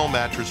Original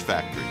Mattress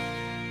Factory.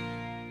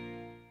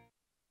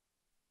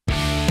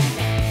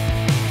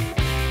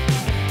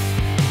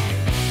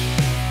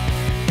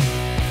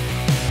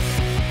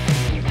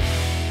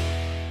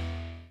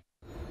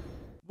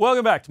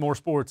 Welcome back to More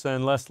Sports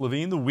and Les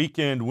Levine, the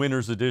Weekend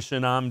Winners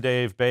Edition. I'm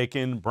Dave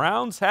Bacon.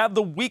 Browns have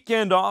the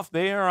weekend off.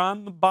 They are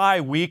on the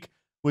bye week,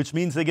 which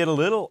means they get a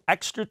little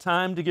extra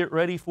time to get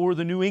ready for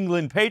the New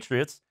England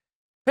Patriots.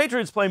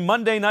 Patriots play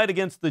Monday night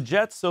against the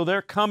Jets, so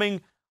they're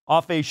coming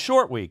off a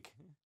short week.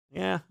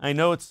 Yeah, I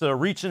know it's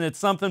reaching at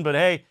something, but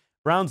hey,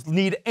 Browns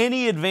need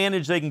any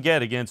advantage they can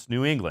get against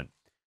New England.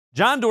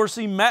 John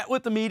Dorsey met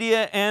with the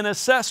media and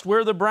assessed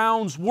where the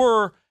Browns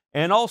were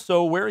and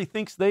also where he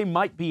thinks they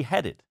might be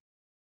headed.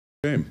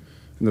 And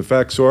the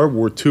facts are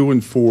we're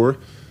 2-4,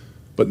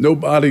 but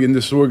nobody in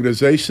this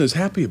organization is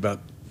happy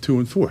about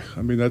 2-4.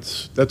 I mean,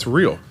 that's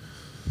real.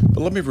 But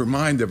let me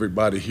remind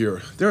everybody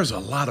here, there's a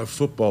lot of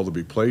football to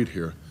be played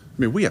here.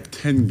 I mean, we have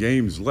 10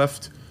 games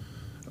left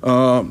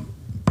in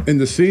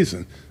the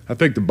season. I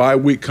think the bye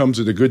week comes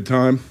at a good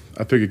time.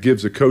 I think it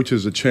gives the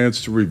coaches a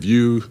chance to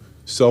review,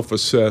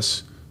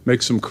 self-assess,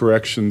 make some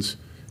corrections,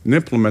 and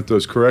implement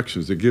those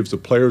corrections. It gives the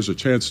players a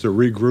chance to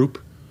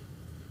regroup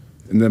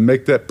and then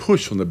make that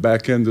push on the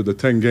back end of the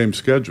 10-game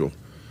schedule.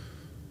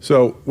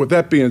 So with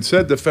that being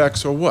said, the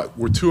facts are what?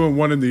 We're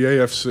 2-1 in the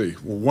AFC.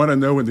 We're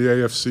 1-0 in the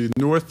AFC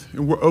North,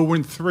 and we're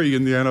 0-3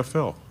 in the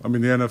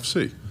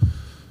NFC.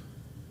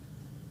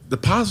 The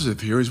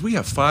positive here is we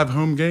have 5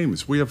 home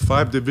games. We have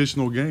 5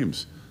 divisional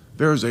games.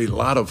 There's a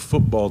lot of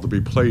football to be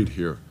played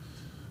here.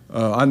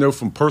 I know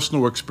from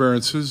personal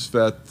experiences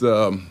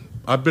that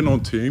I've been on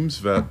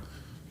teams that,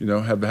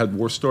 have had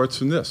worse starts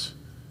than this.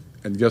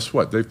 And guess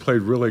what? They've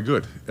played really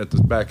good at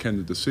the back end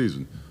of the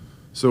season.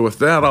 So with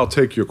that, I'll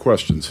take your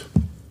questions.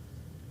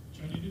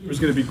 John, you knew there was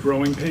going to be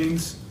growing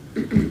pains.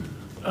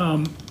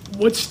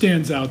 What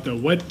stands out, though?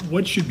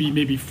 What should be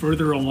maybe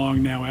further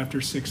along now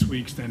after 6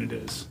 weeks than it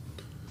is?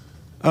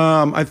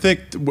 I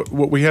think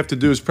what we have to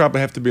do is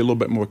probably have to be a little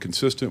bit more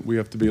consistent. We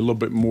have to be a little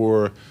bit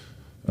more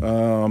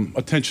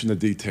attention to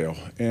detail.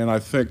 And I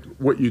think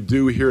what you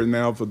do here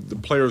now, the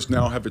players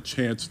now have a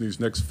chance in these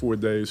next 4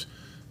 days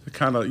to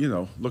kind of,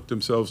 look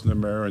themselves in the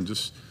mirror and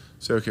just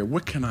say, okay,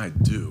 what can I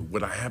do,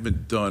 what I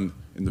haven't done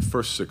in the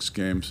first 6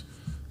 games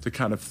to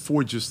kind of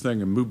forge this thing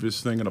and move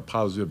this thing in a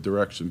positive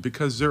direction?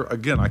 Because there,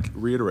 again, I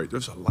can reiterate,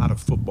 there's a lot of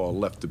football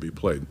left to be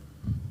played.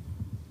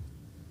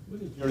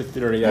 What is your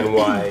theory on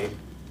why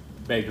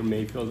Baker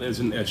Mayfield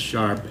isn't as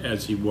sharp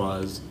as he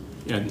was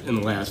in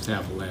the last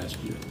half of last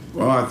year?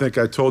 Well, I think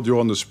I told you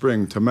all in the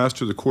spring, to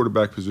master the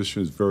quarterback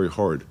position is very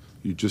hard.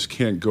 You just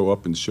can't go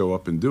up and show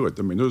up and do it.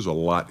 I mean, there's a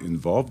lot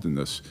involved in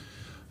this.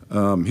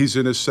 He's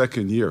in his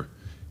second year.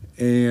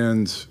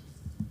 And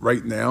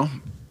right now,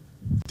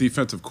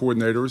 defensive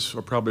coordinators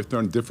are probably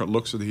throwing different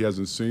looks that he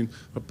hasn't seen.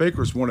 But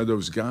Baker's one of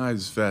those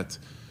guys that,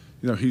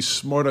 you know, he's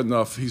smart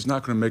enough. He's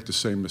not going to make the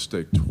same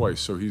mistake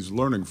twice. So he's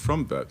learning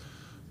from that.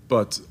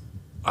 But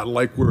I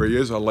like where he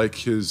is. I like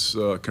his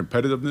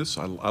competitiveness.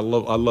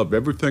 I love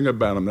everything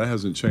about him. That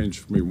hasn't changed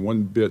for me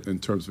one bit in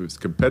terms of his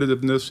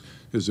competitiveness,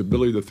 his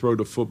ability to throw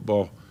the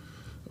football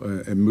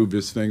and move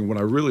his thing. What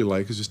I really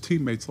like is his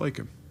teammates like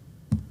him.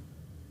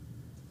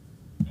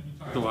 You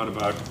talked a lot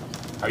about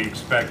how you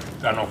expect,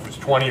 I don't know if it's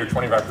 20 or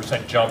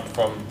 25% jump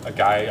from a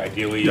guy,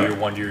 ideally year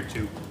one to year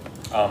two.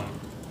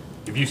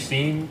 Have you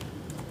seen,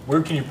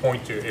 where can you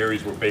point to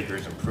areas where Baker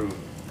has improved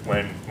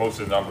when most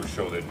of the numbers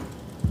show that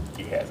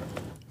he hasn't?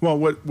 Well,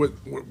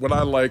 what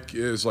I like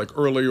is, like,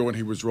 earlier when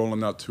he was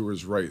rolling out to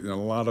his right, and a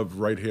lot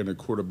of right-handed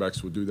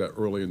quarterbacks would do that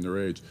early in their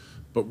age.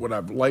 But what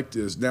I've liked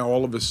is now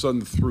all of a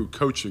sudden through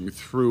coaching,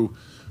 through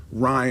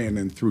Ryan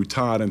and through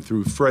Todd and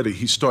through Freddie,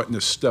 he's starting to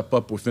step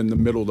up within the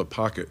middle of the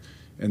pocket,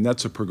 and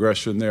that's a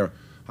progression there.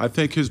 I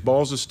think his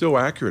balls are still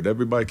accurate.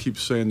 Everybody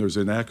keeps saying there's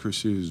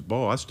inaccuracy in his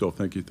ball. I still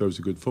think he throws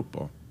a good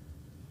football.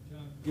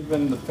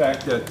 Given the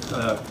fact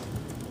that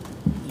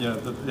you know,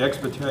 the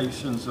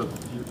expectations of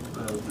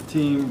the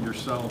team,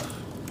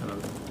 yourself,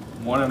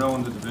 1-0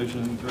 in the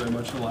division, very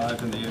much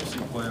alive in the AFC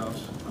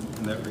playoffs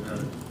in that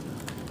regard.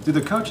 Do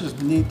the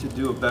coaches need to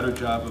do a better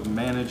job of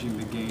managing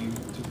the game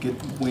to get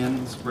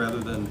wins rather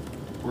than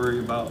worry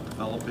about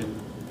developing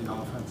the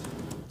offense?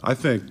 I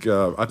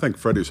think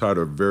Freddie's hired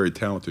a very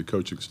talented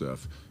coaching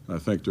staff. I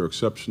think they're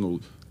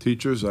exceptional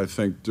teachers. I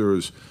think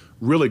there's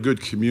really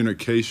good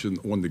communication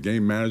on the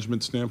game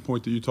management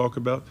standpoint that you talk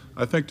about.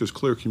 I think there's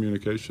clear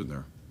communication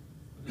there.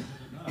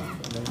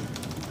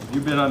 Have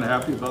you been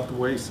unhappy about the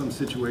way some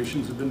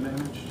situations have been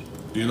managed?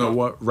 You know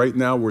what? Right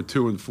now we're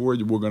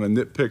 2-4. We're going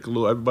to nitpick a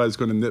little. Everybody's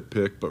going to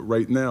nitpick, but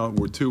right now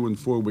we're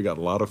 2-4. We got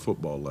a lot of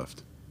football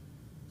left.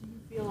 Do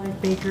you feel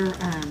like Baker,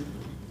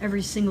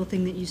 every single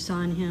thing that you saw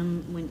in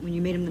him when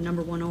you made him the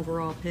 #1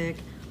 overall pick,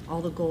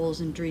 all the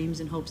goals and dreams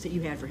and hopes that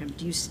you had for him,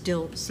 do you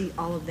still see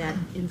all of that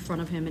in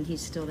front of him and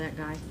he's still that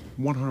guy?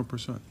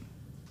 100%.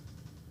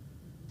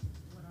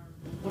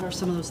 What are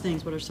some of those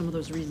things? What are some of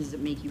those reasons that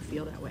make you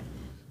feel that way?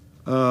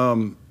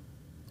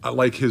 I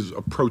like his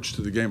approach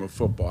to the game of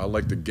football. I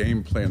like the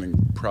game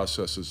planning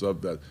processes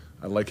of that.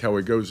 I like how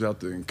he goes out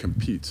there and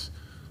competes.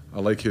 I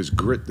like his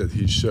grit that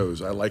he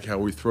shows. I like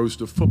how he throws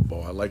the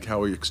football. I like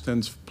how he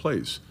extends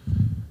plays.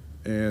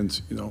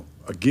 And, you know,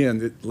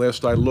 again,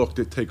 last I looked,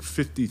 it takes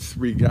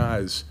 53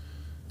 guys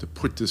to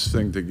put this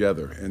thing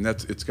together. And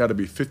it's got to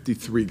be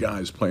 53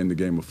 guys playing the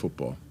game of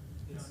football.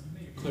 You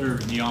made it clear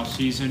in the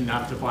offseason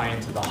not to buy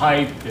into the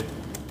hype, that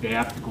they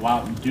have to go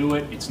out and do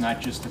it. It's not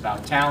just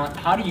about talent.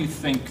 How do you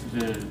think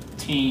the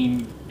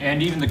team,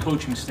 and even the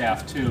coaching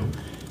staff too,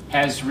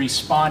 has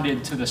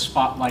responded to the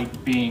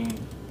spotlight being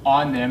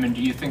on them, and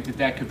do you think that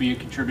that could be a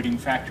contributing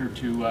factor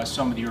to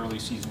some of the early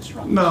season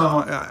struggles?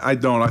 No, I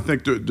don't. I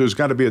think there's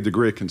got to be a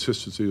degree of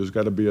consistency. There's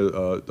got to be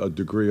a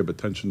degree of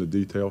attention to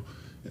detail,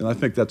 and I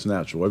think that's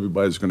natural.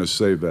 Everybody's going to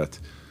say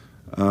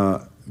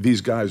that.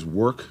 These guys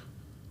work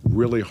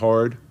really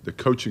hard. The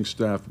coaching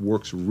staff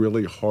works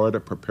really hard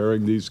at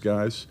preparing these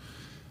guys,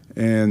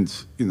 and,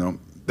 you know,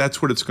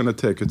 that's what it's going to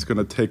take. It's going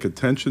to take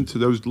attention to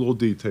those little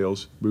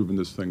details moving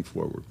this thing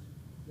forward.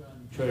 You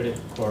traded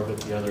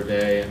Corbett the other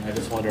day, and I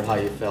just wondered how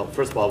you felt,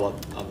 first of all,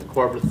 on the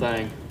Corbett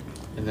thing,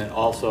 and then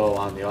also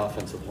on the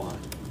offensive line.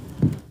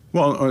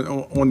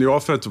 Well, on the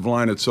offensive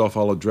line itself,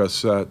 I'll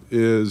address that,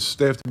 is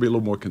they have to be a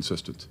little more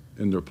consistent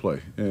in their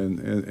play,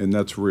 and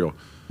that's real.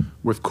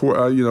 With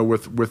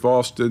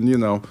Austin, you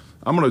know,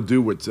 I'm going to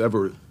do what's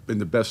ever in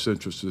the best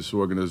interest of this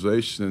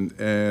organization,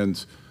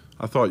 and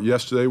I thought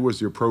yesterday was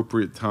the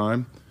appropriate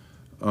time.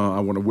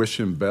 I want to wish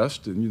him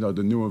best, and, you know,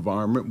 the new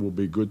environment will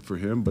be good for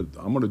him, but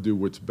I'm going to do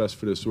what's best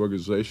for this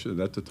organization. And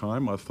at the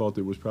time, I thought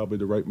it was probably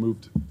the right move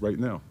right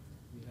now.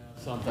 You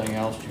have something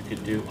else you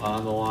could do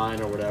on the line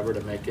or whatever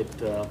to make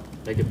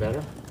it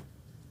better?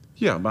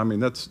 Yeah, I mean,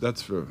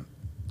 that's for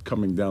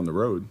coming down the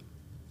road.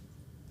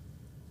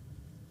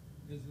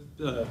 Is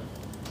it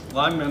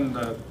linemen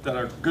that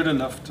are good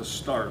enough to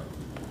start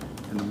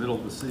in the middle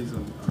of the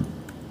season,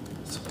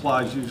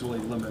 supplies usually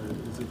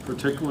limited? Is it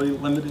particularly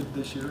limited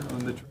this year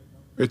on the?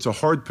 It's a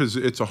hard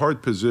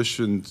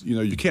position. You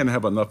know, you can't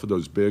have enough of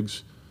those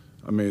bigs.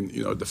 I mean,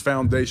 you know, the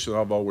foundation,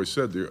 I've always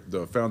said,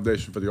 the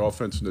foundation for the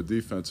offense and the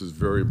defense is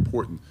very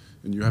important,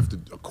 and you have to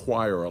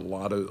acquire a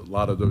lot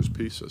of those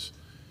pieces.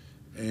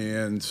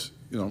 And,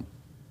 you know,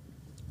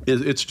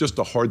 it's just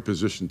a hard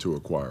position to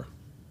acquire,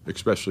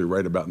 especially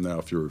right about now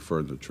if you're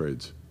referring to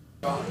trades.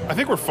 I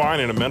think we're fine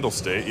in a mental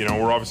state. You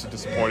know, we're obviously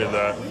disappointed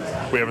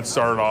that we haven't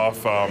started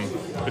off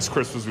as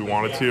crisp as we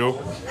wanted to.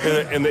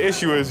 And the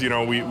issue is, you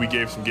know, we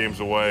gave some games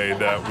away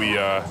that we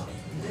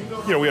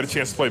had a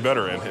chance to play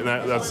better in. And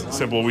that's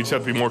simple. We just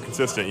have to be more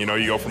consistent. You know,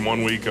 you go from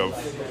 1 week of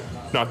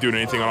not doing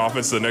anything on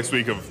offense, to the next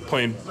week of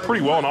playing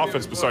pretty well on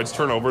offense besides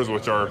turnovers,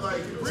 which are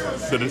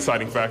the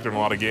deciding factor in a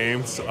lot of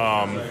games.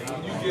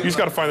 You just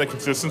got to find that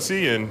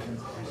consistency and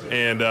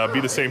be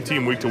the same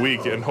team week to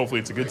week, and hopefully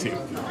it's a good team.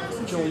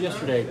 Joel,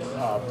 yesterday,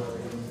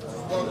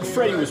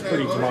 Freddie was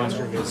pretty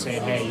demonstrative,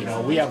 saying, hey, you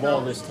know, we have all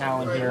this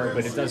talent here,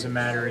 but it doesn't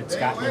matter. It's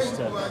gotten us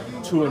to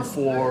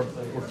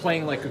 2-4. We're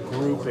playing like a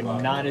group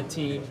and not a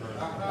team.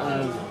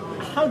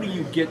 How do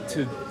you get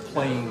to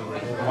playing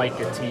like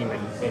a team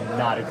and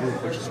not a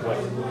group, which is what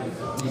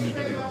you need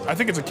to do? I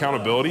think it's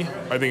accountability.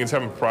 I think it's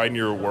having pride in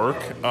your work.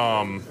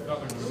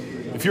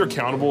 If you're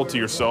accountable to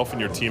yourself and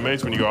your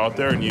teammates when you go out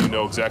there and you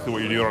know exactly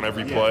what you're doing on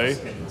every play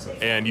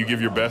and you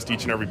give your best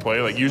each and every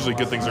play, like usually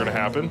good things are going to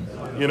happen,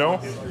 you know?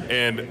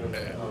 And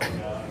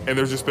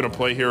there's just been a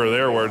play here or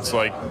there where it's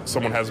like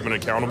someone hasn't been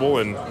accountable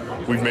and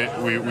we've made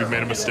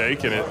a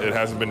mistake and it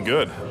hasn't been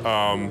good.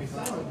 And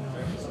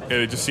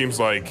it just seems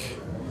like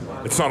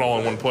it's not all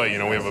in one play. You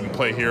know, we have a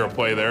play here, a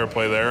play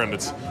there, and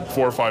it's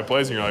 4 or 5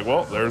 plays, and you're like,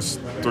 well, there's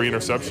 3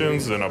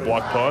 interceptions and a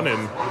blocked punt,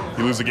 and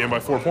you lose the game by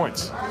 4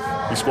 points.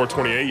 You score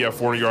 28, you have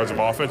 40 yards of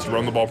offense, you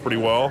run the ball pretty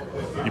well,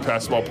 you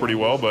pass the ball pretty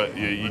well, but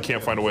you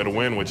can't find a way to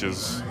win, which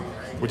is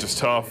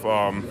tough.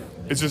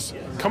 It's just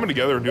coming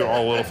together and doing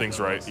all the little things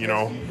right. You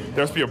know,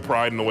 there has to be a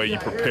pride in the way you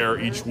prepare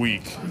each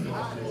week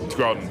to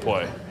go out and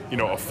play. You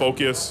know, a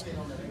focus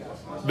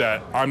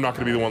that I'm not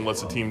going to be the one that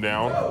lets the team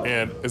down.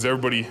 And as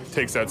everybody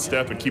takes that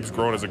step and keeps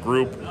growing as a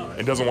group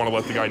and doesn't want to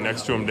let the guy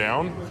next to him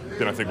down,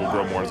 then I think we'll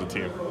grow more as a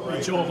team.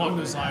 Joel, along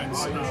those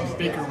lines,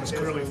 Baker was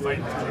clearly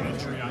fighting through an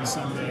injury on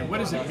Sunday. What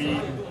does it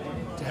mean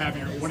to have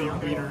one of your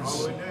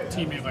leaders,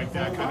 teammate like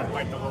that, kind of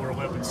bite the lower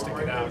lip and stick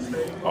it out?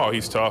 Oh,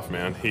 he's tough,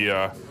 man. He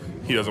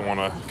doesn't want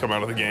to come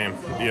out of the game,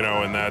 you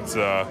know, and that's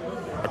a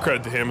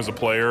credit to him as a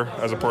player,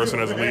 as a person,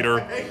 as a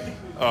leader.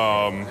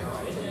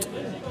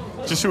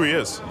 Just who he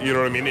is, you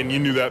know what I mean? And you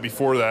knew that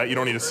before that. You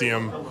don't need to see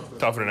him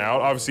toughing it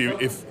out. Obviously,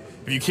 if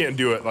you can't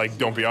do it, like,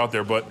 don't be out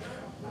there. But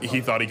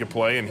he thought he could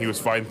play, and he was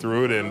fighting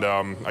through it, and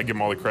I give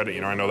him all the credit.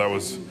 You know, I know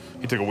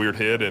he took a weird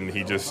hit, and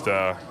he just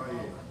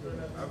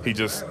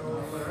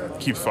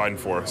keeps fighting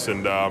for us.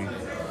 And,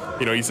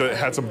 you know, he's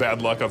had some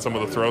bad luck on some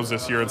of the throws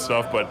this year and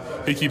stuff, but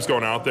he keeps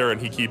going out there,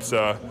 and he keeps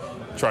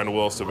trying to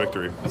will us to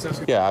victory.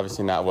 Yeah,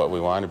 obviously not what we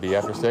want to be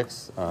after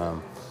 6. But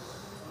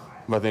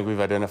I think we've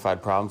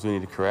identified problems we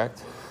need to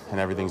correct, and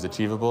everything's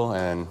achievable.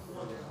 And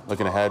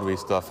looking ahead, we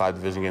still have 5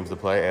 division games to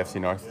play. AFC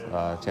North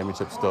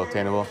championship's still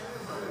attainable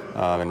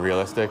and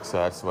realistic, so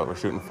that's what we're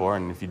shooting for.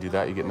 And if you do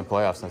that, you get in the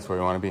playoffs. That's where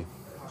we want to be.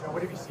 Joe,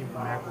 what have you seen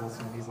from Mac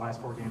Wilson in these last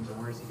 4 games, and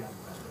where has he gotten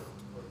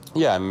better?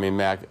 Yeah, I mean,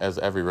 Mac, as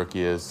every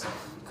rookie is,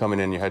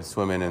 coming in, your head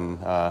swimming in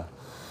the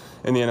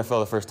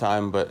NFL the first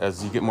time. But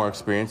as you get more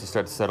experience, you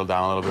start to settle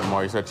down a little bit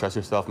more. You start to trust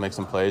yourself, make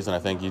some plays, and I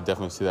think you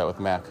definitely see that with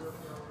Mac.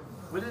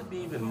 Would it be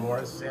even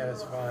more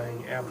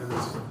satisfying after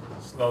this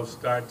slow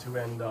start to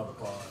end up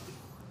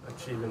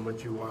achieving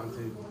what you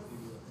wanted?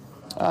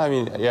 I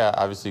mean, yeah,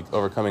 obviously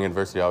overcoming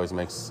adversity always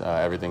makes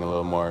everything a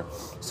little more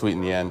sweet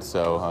in the end.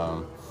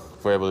 So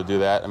if we're able to do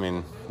that, I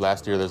mean,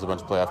 last year there's a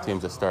bunch of playoff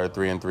teams that started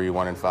 3-3,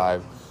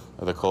 1-5,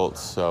 the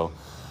Colts. So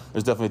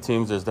there's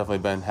definitely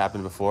been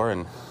happened before,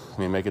 and I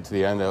mean, make it to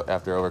the end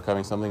after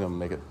overcoming something and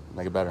make it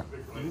better.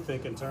 Do you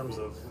think in terms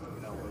of,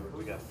 you know,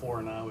 we got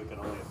 4 now, we can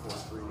only afford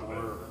 3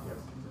 more?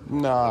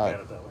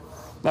 No,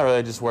 not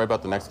really. Just worry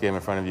about the next game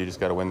in front of you.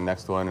 Just got to win the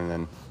next one, and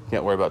then you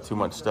can't worry about too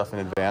much stuff in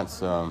advance.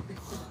 So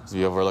if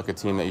you overlook a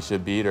team that you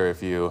should beat, or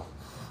if you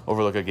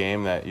overlook a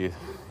game that you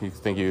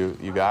think you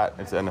got,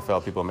 it's the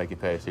NFL. People make you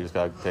pay. So you just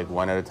got to take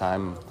one at a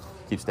time and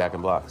keep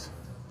stacking blocks.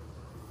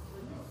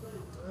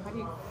 I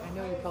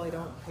know you probably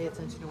don't pay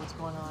attention to what's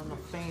going on. The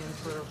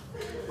fans are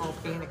all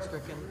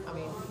panic-stricken. I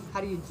mean,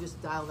 how do you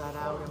just dial that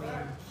out? I mean,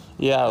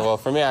 yeah, well,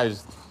 for me,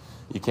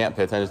 you can't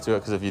pay attention to it,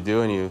 because if you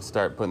do and you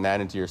start putting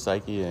that into your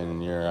psyche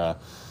and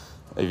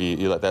if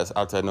you let that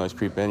outside noise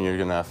creep in, you're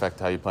going to affect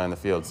how you play on the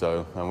field.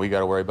 So we got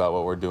to worry about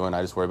what we're doing.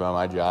 I just worry about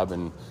my job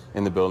and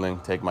in the building,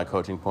 take my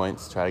coaching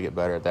points, try to get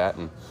better at that,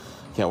 and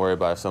can't worry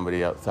about if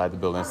somebody outside the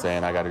building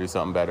saying I got to do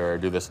something better or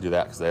do this or do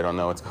that, because they don't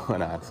know what's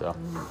going on. So.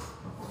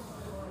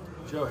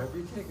 Joe, have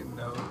you taken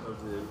note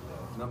of the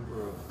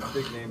number of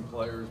big-name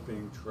players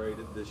being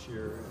traded this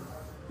year?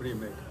 What do you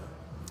make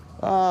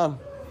of it?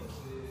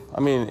 I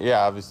mean,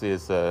 yeah, obviously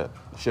it's a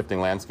shifting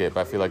landscape.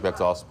 I feel like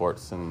that's all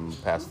sports in the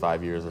past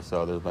 5 years or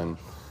so. There's been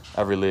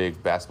every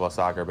league, basketball,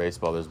 soccer,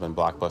 baseball, there's been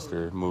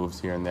blockbuster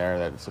moves here and there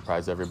that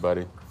surprise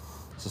everybody.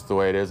 It's just the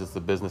way it is. It's the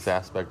business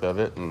aspect of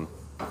it. And,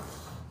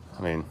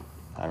 I mean,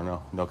 I don't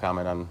know. No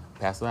comment on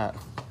past that.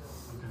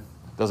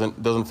 Doesn't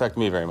affect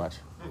me very much.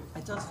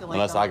 It does feel like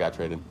unless I got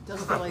traded.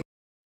 Does feel like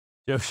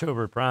Joe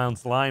Schobert,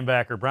 Browns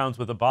linebacker, Browns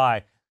with a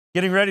bye,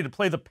 getting ready to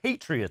play the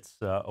Patriots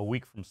a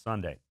week from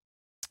Sunday.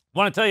 I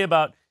want to tell you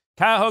about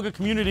Cuyahoga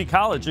Community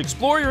College.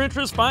 Explore your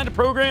interests, find a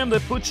program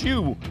that puts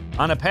you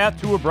on a path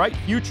to a bright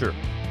future.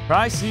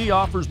 Tri-C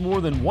offers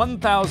more than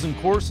 1,000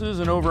 courses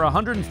and over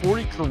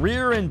 140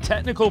 career and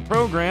technical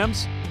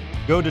programs.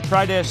 Go to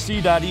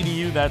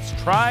tri-c.edu. That's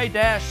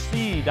tri-c.edu.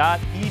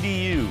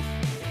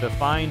 to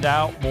find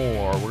out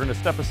more. We're going to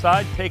step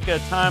aside, take a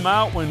time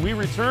out. When we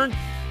return,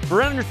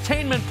 for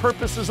entertainment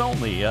purposes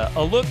only, a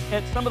look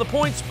at some of the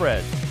point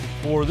spreads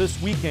for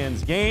this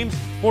weekend's games.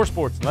 More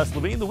Sports Les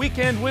Levine, the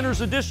Weekend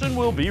Winners Edition.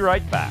 We'll be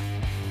right back.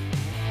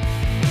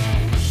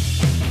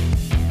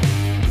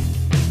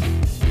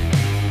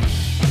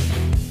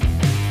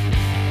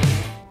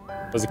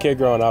 As a kid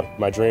growing up,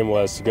 my dream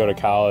was to go to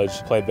college,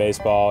 play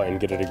baseball, and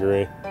get a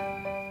degree.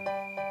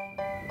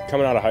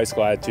 Coming out of high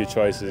school, I had two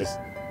choices.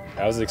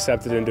 I was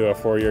accepted into a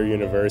four-year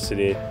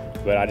university,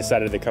 but I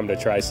decided to come to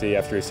Tri-C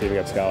after receiving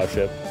a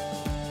scholarship.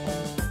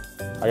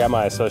 I got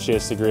my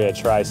associate's degree at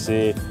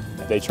Tri-C.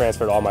 They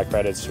transferred all my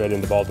credits straight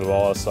into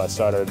Baldwin-Wallace, so I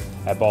started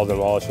at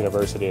Baldwin-Wallace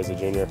University as a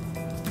junior.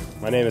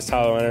 My name is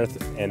Tyler Leonard,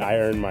 and I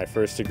earned my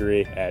first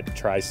degree at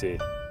Tri-C.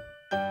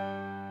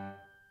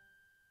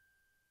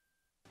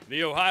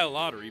 The Ohio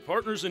Lottery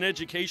Partners in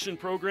Education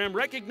program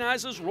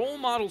recognizes role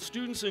model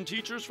students and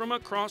teachers from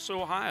across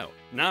Ohio.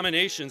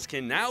 Nominations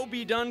can now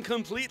be done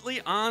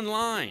completely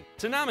online.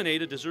 To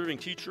nominate a deserving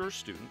teacher or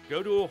student,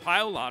 go to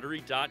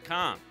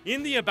ohiolottery.com.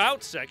 In the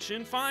About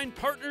section, find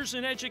Partners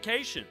in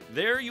Education.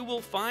 There you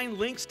will find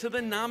links to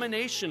the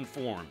nomination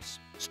forms.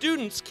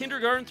 Students,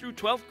 kindergarten through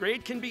 12th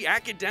grade, can be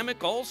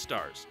academic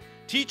all-stars.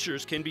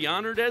 Teachers can be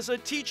honored as a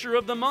Teacher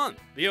of the Month.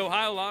 The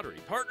Ohio Lottery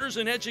Partners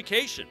in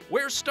Education,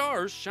 where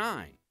stars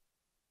shine.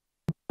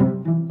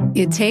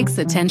 It takes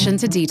attention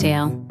to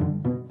detail.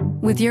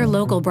 With your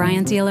local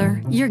Bryant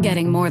dealer, you're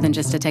getting more than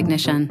just a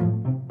technician.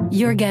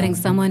 You're getting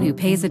someone who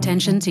pays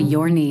attention to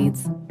your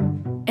needs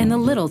and the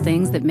little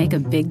things that make a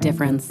big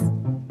difference.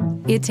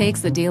 It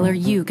takes a dealer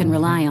you can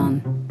rely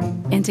on.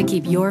 And to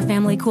keep your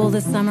family cool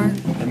this summer,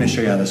 let me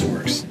show you how this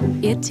works.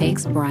 It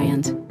takes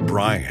Bryant.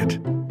 Bryant.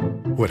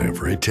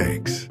 Whatever it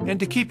takes. And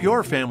to keep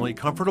your family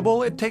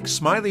comfortable, it takes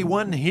Smiley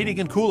One Heating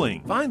and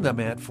Cooling. Find them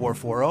at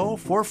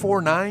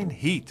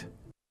 440-449-HEAT.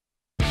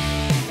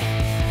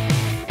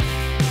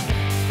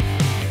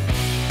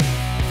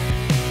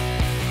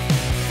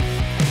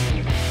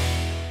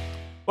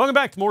 Welcome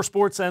back to More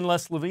Sports and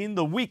Les Levine,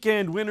 the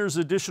Weekend Winners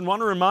Edition. Want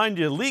to remind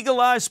you,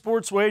 legalized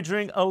sports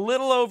wagering a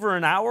little over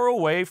an hour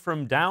away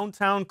from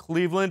downtown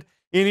Cleveland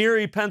in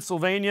Erie,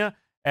 Pennsylvania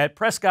at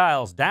Presque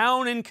Isles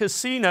Down in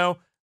Casino,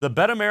 the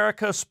Bet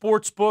America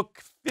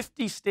Sportsbook,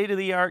 50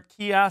 state-of-the-art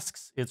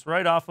kiosks. It's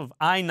right off of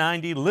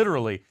I-90,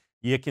 literally.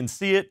 You can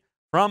see it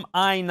from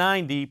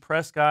I-90,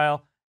 Presque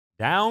Isle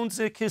Down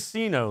to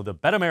Casino, the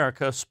Bet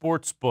America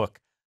Sportsbook.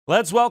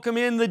 Let's welcome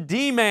in the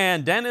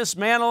D-Man, Dennis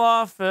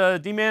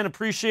Manoloff. D-Man,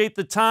 appreciate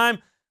the time.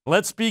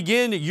 Let's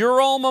begin. Your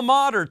alma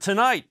mater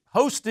tonight,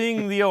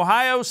 hosting the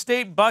Ohio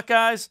State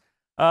Buckeyes.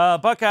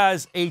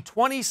 Buckeyes, a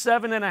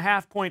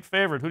 27.5-point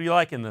favorite. Who do you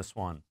like in this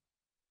one?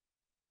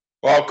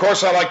 Well, of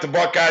course, I like the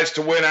Buckeyes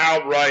to win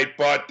outright,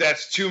 but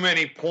that's too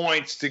many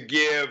points to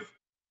give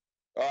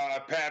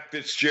Pat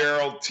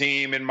Fitzgerald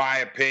team, in my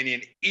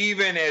opinion,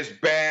 even as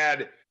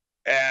bad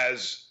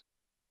as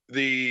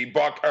the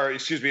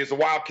as the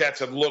Wildcats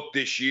have looked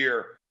this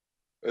year.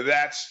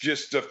 That's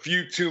just a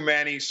few too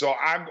many. So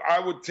I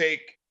would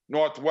take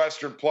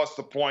Northwestern plus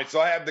the points.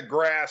 They'll have the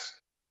grass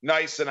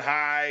nice and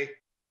high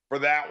for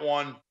that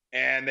one,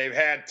 and they've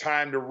had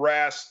time to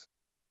rest.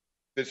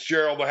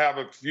 Fitzgerald will have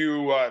a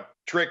few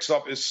tricks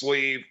up his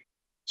sleeve.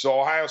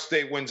 So Ohio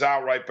State wins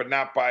outright, but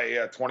not by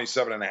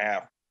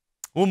 27.5.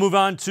 We'll move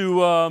on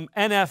to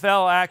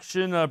NFL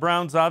action.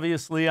 Browns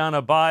obviously on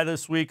a bye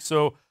this week,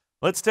 so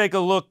let's take a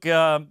look.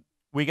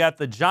 We got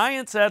the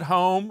Giants at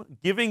home,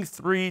 giving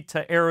 3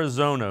 to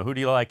Arizona. Who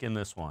do you like in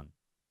this one?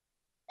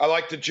 I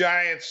like the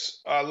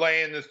Giants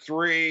laying the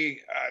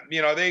 3.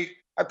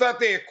 I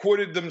thought they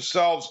acquitted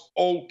themselves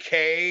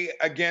okay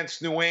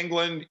against New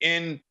England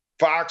in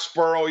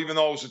Foxborough, even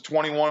though it was a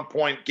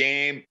 21-point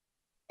game.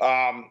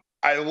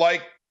 I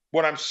like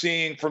what I'm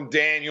seeing from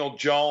Daniel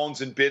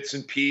Jones in bits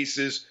and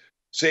pieces.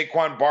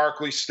 Saquon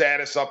Barkley's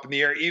status up in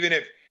the air, even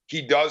if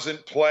he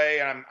doesn't play,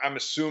 and I'm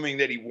assuming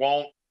that he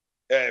won't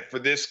for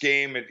this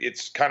game.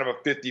 It's kind of a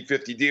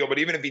 50-50 deal. But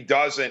even if he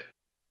doesn't,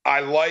 I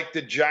like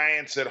the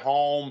Giants at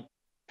home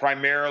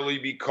primarily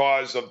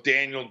because of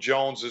Daniel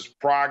Jones's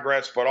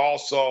progress, but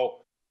also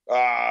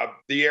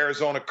the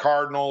Arizona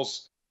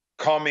Cardinals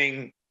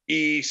coming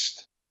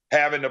east,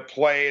 having to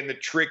play in the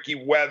tricky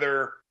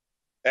weather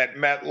at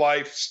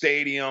MetLife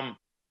Stadium.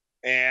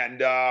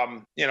 And,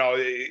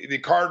 the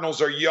Cardinals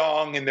are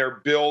young and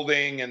they're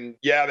building, and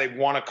they've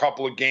won a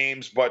couple of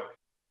games, but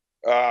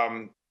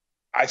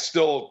I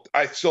still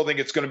think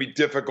it's going to be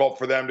difficult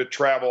for them to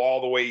travel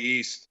all the way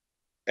east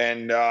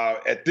and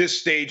at this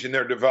stage in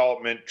their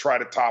development, try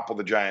to topple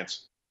the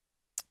Giants.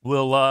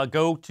 We'll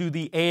go to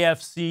the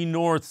AFC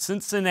North.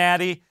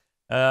 Cincinnati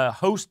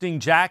hosting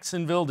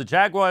Jacksonville. The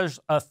Jaguars,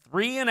 a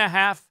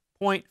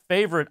 3.5-point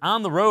favorite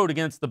on the road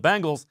against the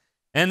Bengals,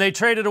 and they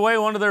traded away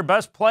one of their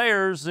best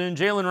players in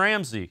Jalen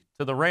Ramsey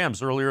to the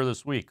Rams earlier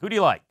this week. Who do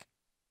you like?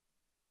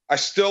 I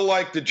still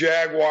like the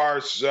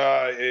Jaguars,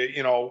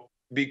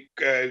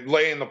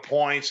 laying the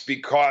points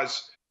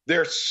because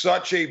they're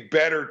such a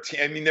better team.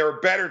 I mean, they're a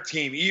better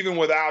team even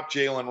without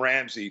Jalen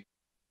Ramsey.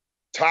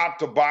 top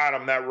to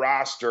bottom, that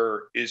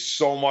roster is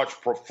so much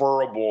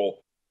preferable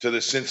to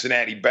the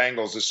Cincinnati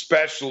Bengals,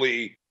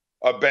 especially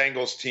a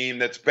Bengals team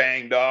that's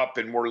banged up,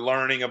 and we're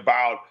learning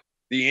about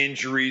the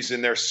injuries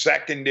in their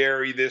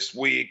secondary this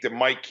week that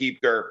might keep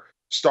their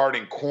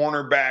starting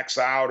cornerbacks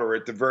out, or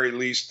at the very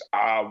least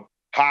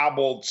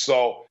hobbled.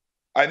 So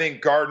I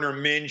think Gardner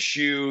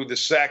Minshew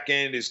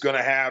II is going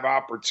to have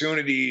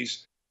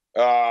opportunities,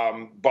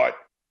 but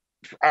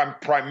I'm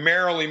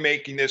primarily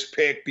making this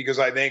pick because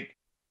I think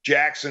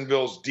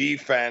Jacksonville's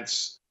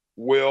defense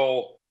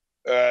will,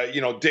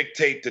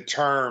 dictate the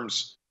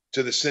terms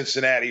to the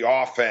Cincinnati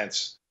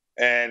offense.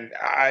 And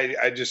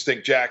I just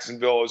think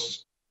Jacksonville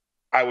is,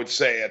 I would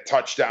say, a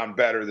touchdown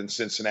better than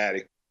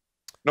Cincinnati,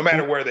 no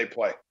matter where they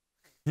play.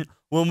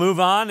 We'll move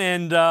on.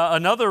 And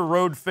another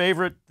road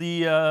favorite,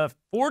 the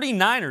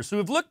 49ers, who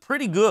have looked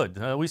pretty good.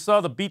 We saw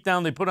the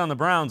beatdown they put on the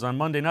Browns on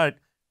Monday night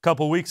a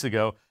couple weeks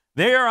ago.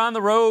 They are on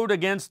the road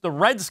against the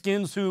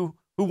Redskins, who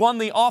won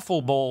the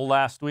Awful Bowl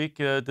last week,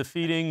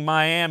 defeating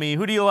Miami.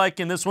 Who do you like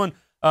in this one?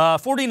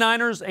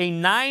 49ers, a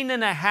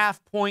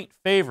 9.5-point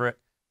favorite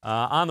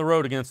on the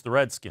road against the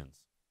Redskins.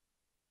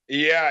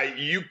 Yeah,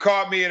 you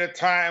caught me at a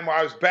time where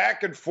I was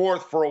back and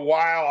forth for a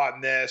while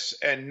on this,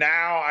 and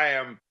now I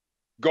am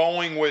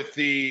going with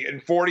the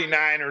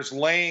 49ers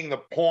laying the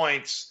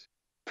points,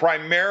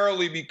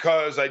 primarily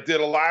because I did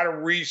a lot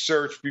of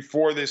research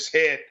before this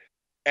hit,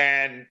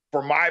 and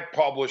for my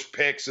published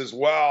picks as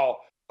well,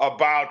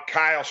 about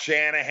Kyle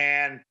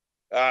Shanahan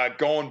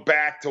going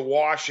back to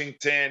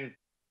Washington.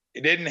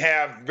 He didn't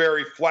have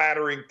very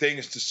flattering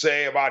things to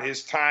say about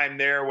his time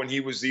there when he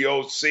was the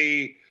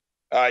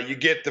OC. You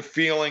get the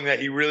feeling that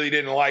he really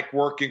didn't like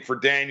working for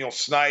Daniel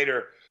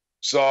Snyder.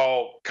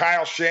 So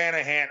Kyle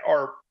Shanahan,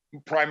 or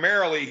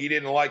primarily he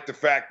didn't like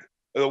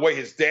the way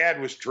his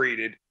dad was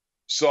treated.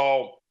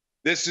 So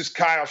this is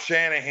Kyle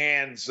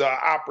Shanahan's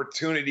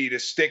opportunity to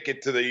stick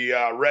it to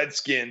the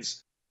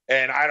Redskins,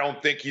 and I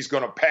don't think he's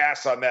going to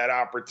pass on that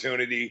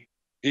opportunity.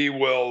 He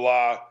will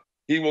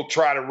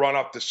try to run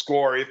up the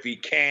score if he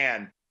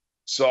can.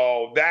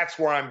 So that's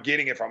where I'm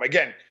getting it from.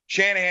 Again,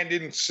 Shanahan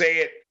didn't say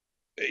it,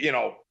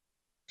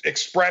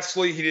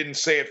 expressly. He didn't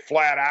say it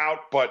flat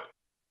out, but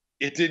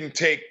it didn't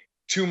take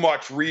too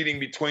much reading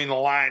between the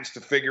lines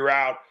to figure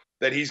out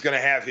that he's going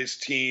to have his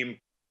team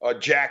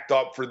jacked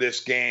up for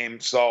this game.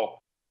 So,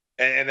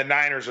 and the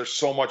Niners are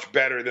so much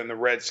better than the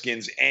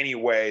Redskins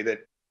anyway that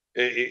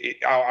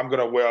I'm going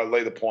to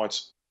lay the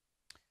points.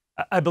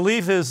 I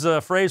believe his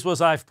phrase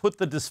was, "I've put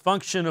the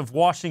dysfunction of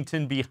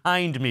Washington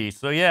behind me."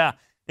 So, yeah,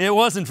 it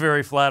wasn't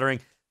very flattering.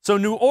 So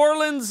New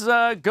Orleans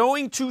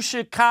going to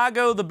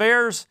Chicago. The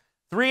Bears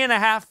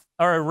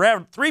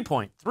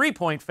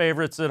 3.5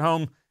 favorites at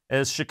home,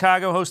 as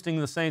Chicago hosting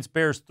the Saints.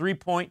 Bears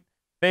 3-point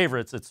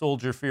favorites at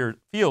Soldier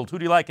Field. Who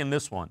do you like in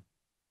this one?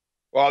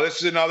 Well, this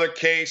is another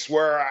case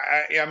where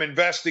I'm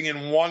investing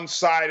in one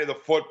side of the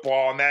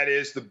football, and that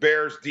is the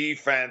Bears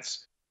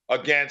defense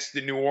against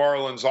the New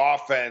Orleans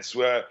offense.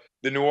 The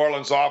New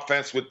Orleans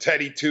offense with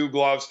Teddy Two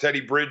Gloves,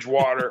 Teddy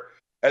Bridgewater,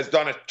 has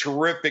done a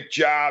terrific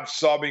job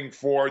subbing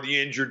for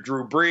the injured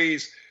Drew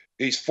Brees.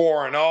 He's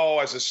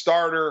 4-0 as a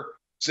starter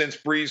since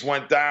Brees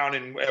went down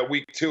in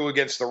week 2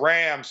 against the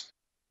Rams.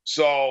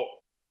 So,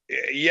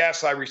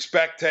 yes, I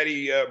respect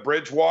Teddy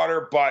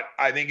Bridgewater, but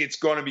I think it's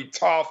going to be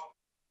tough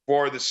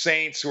for the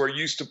Saints, who are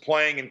used to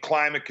playing in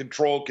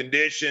climate-controlled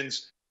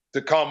conditions,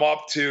 to come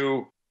up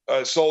to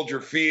Soldier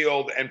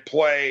Field and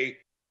play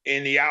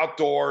in the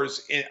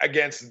outdoors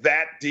against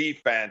that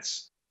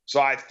defense. So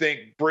I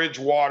think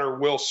Bridgewater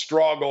will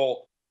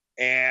struggle,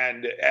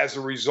 and as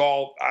a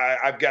result,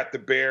 I've got the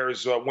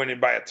Bears winning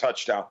by a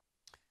touchdown.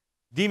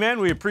 D-Man,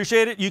 we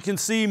appreciate it. You can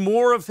see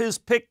more of his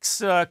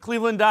picks,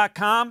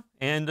 cleveland.com,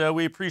 and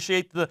we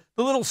appreciate the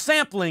little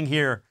sampling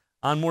here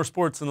on More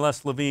Sports and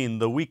Les Levine,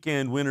 the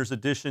Weekend Winners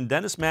Edition.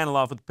 Dennis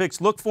Manoloff with the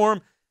picks. Look for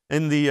him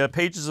in the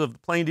pages of the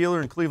Plain Dealer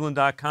and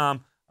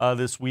cleveland.com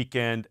this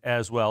weekend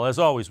as well. As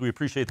always, we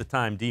appreciate the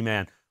time,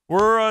 D-Man.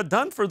 We're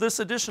done for this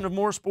edition of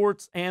More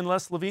Sports and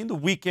Les Levine, the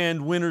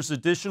Weekend Winners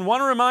Edition.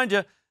 Want to remind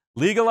you,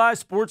 legalized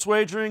sports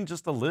wagering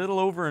just a little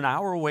over an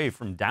hour away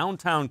from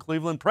downtown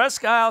Cleveland.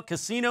 Presque Isle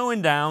Casino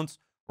and Downs,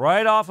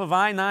 right off of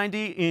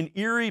I-90 in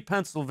Erie,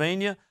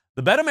 Pennsylvania.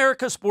 The Bet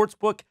America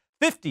Sportsbook,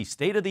 50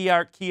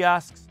 state-of-the-art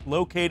kiosks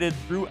located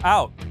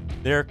throughout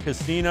their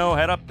casino.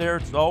 Head up there.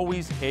 It's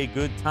always a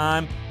good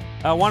time.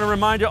 I want to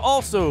remind you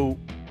also,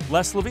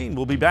 Les Levine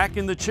will be back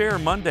in the chair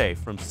Monday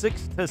from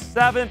 6 to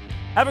 7.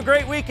 Have a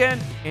great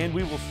weekend, and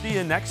we will see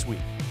you next week.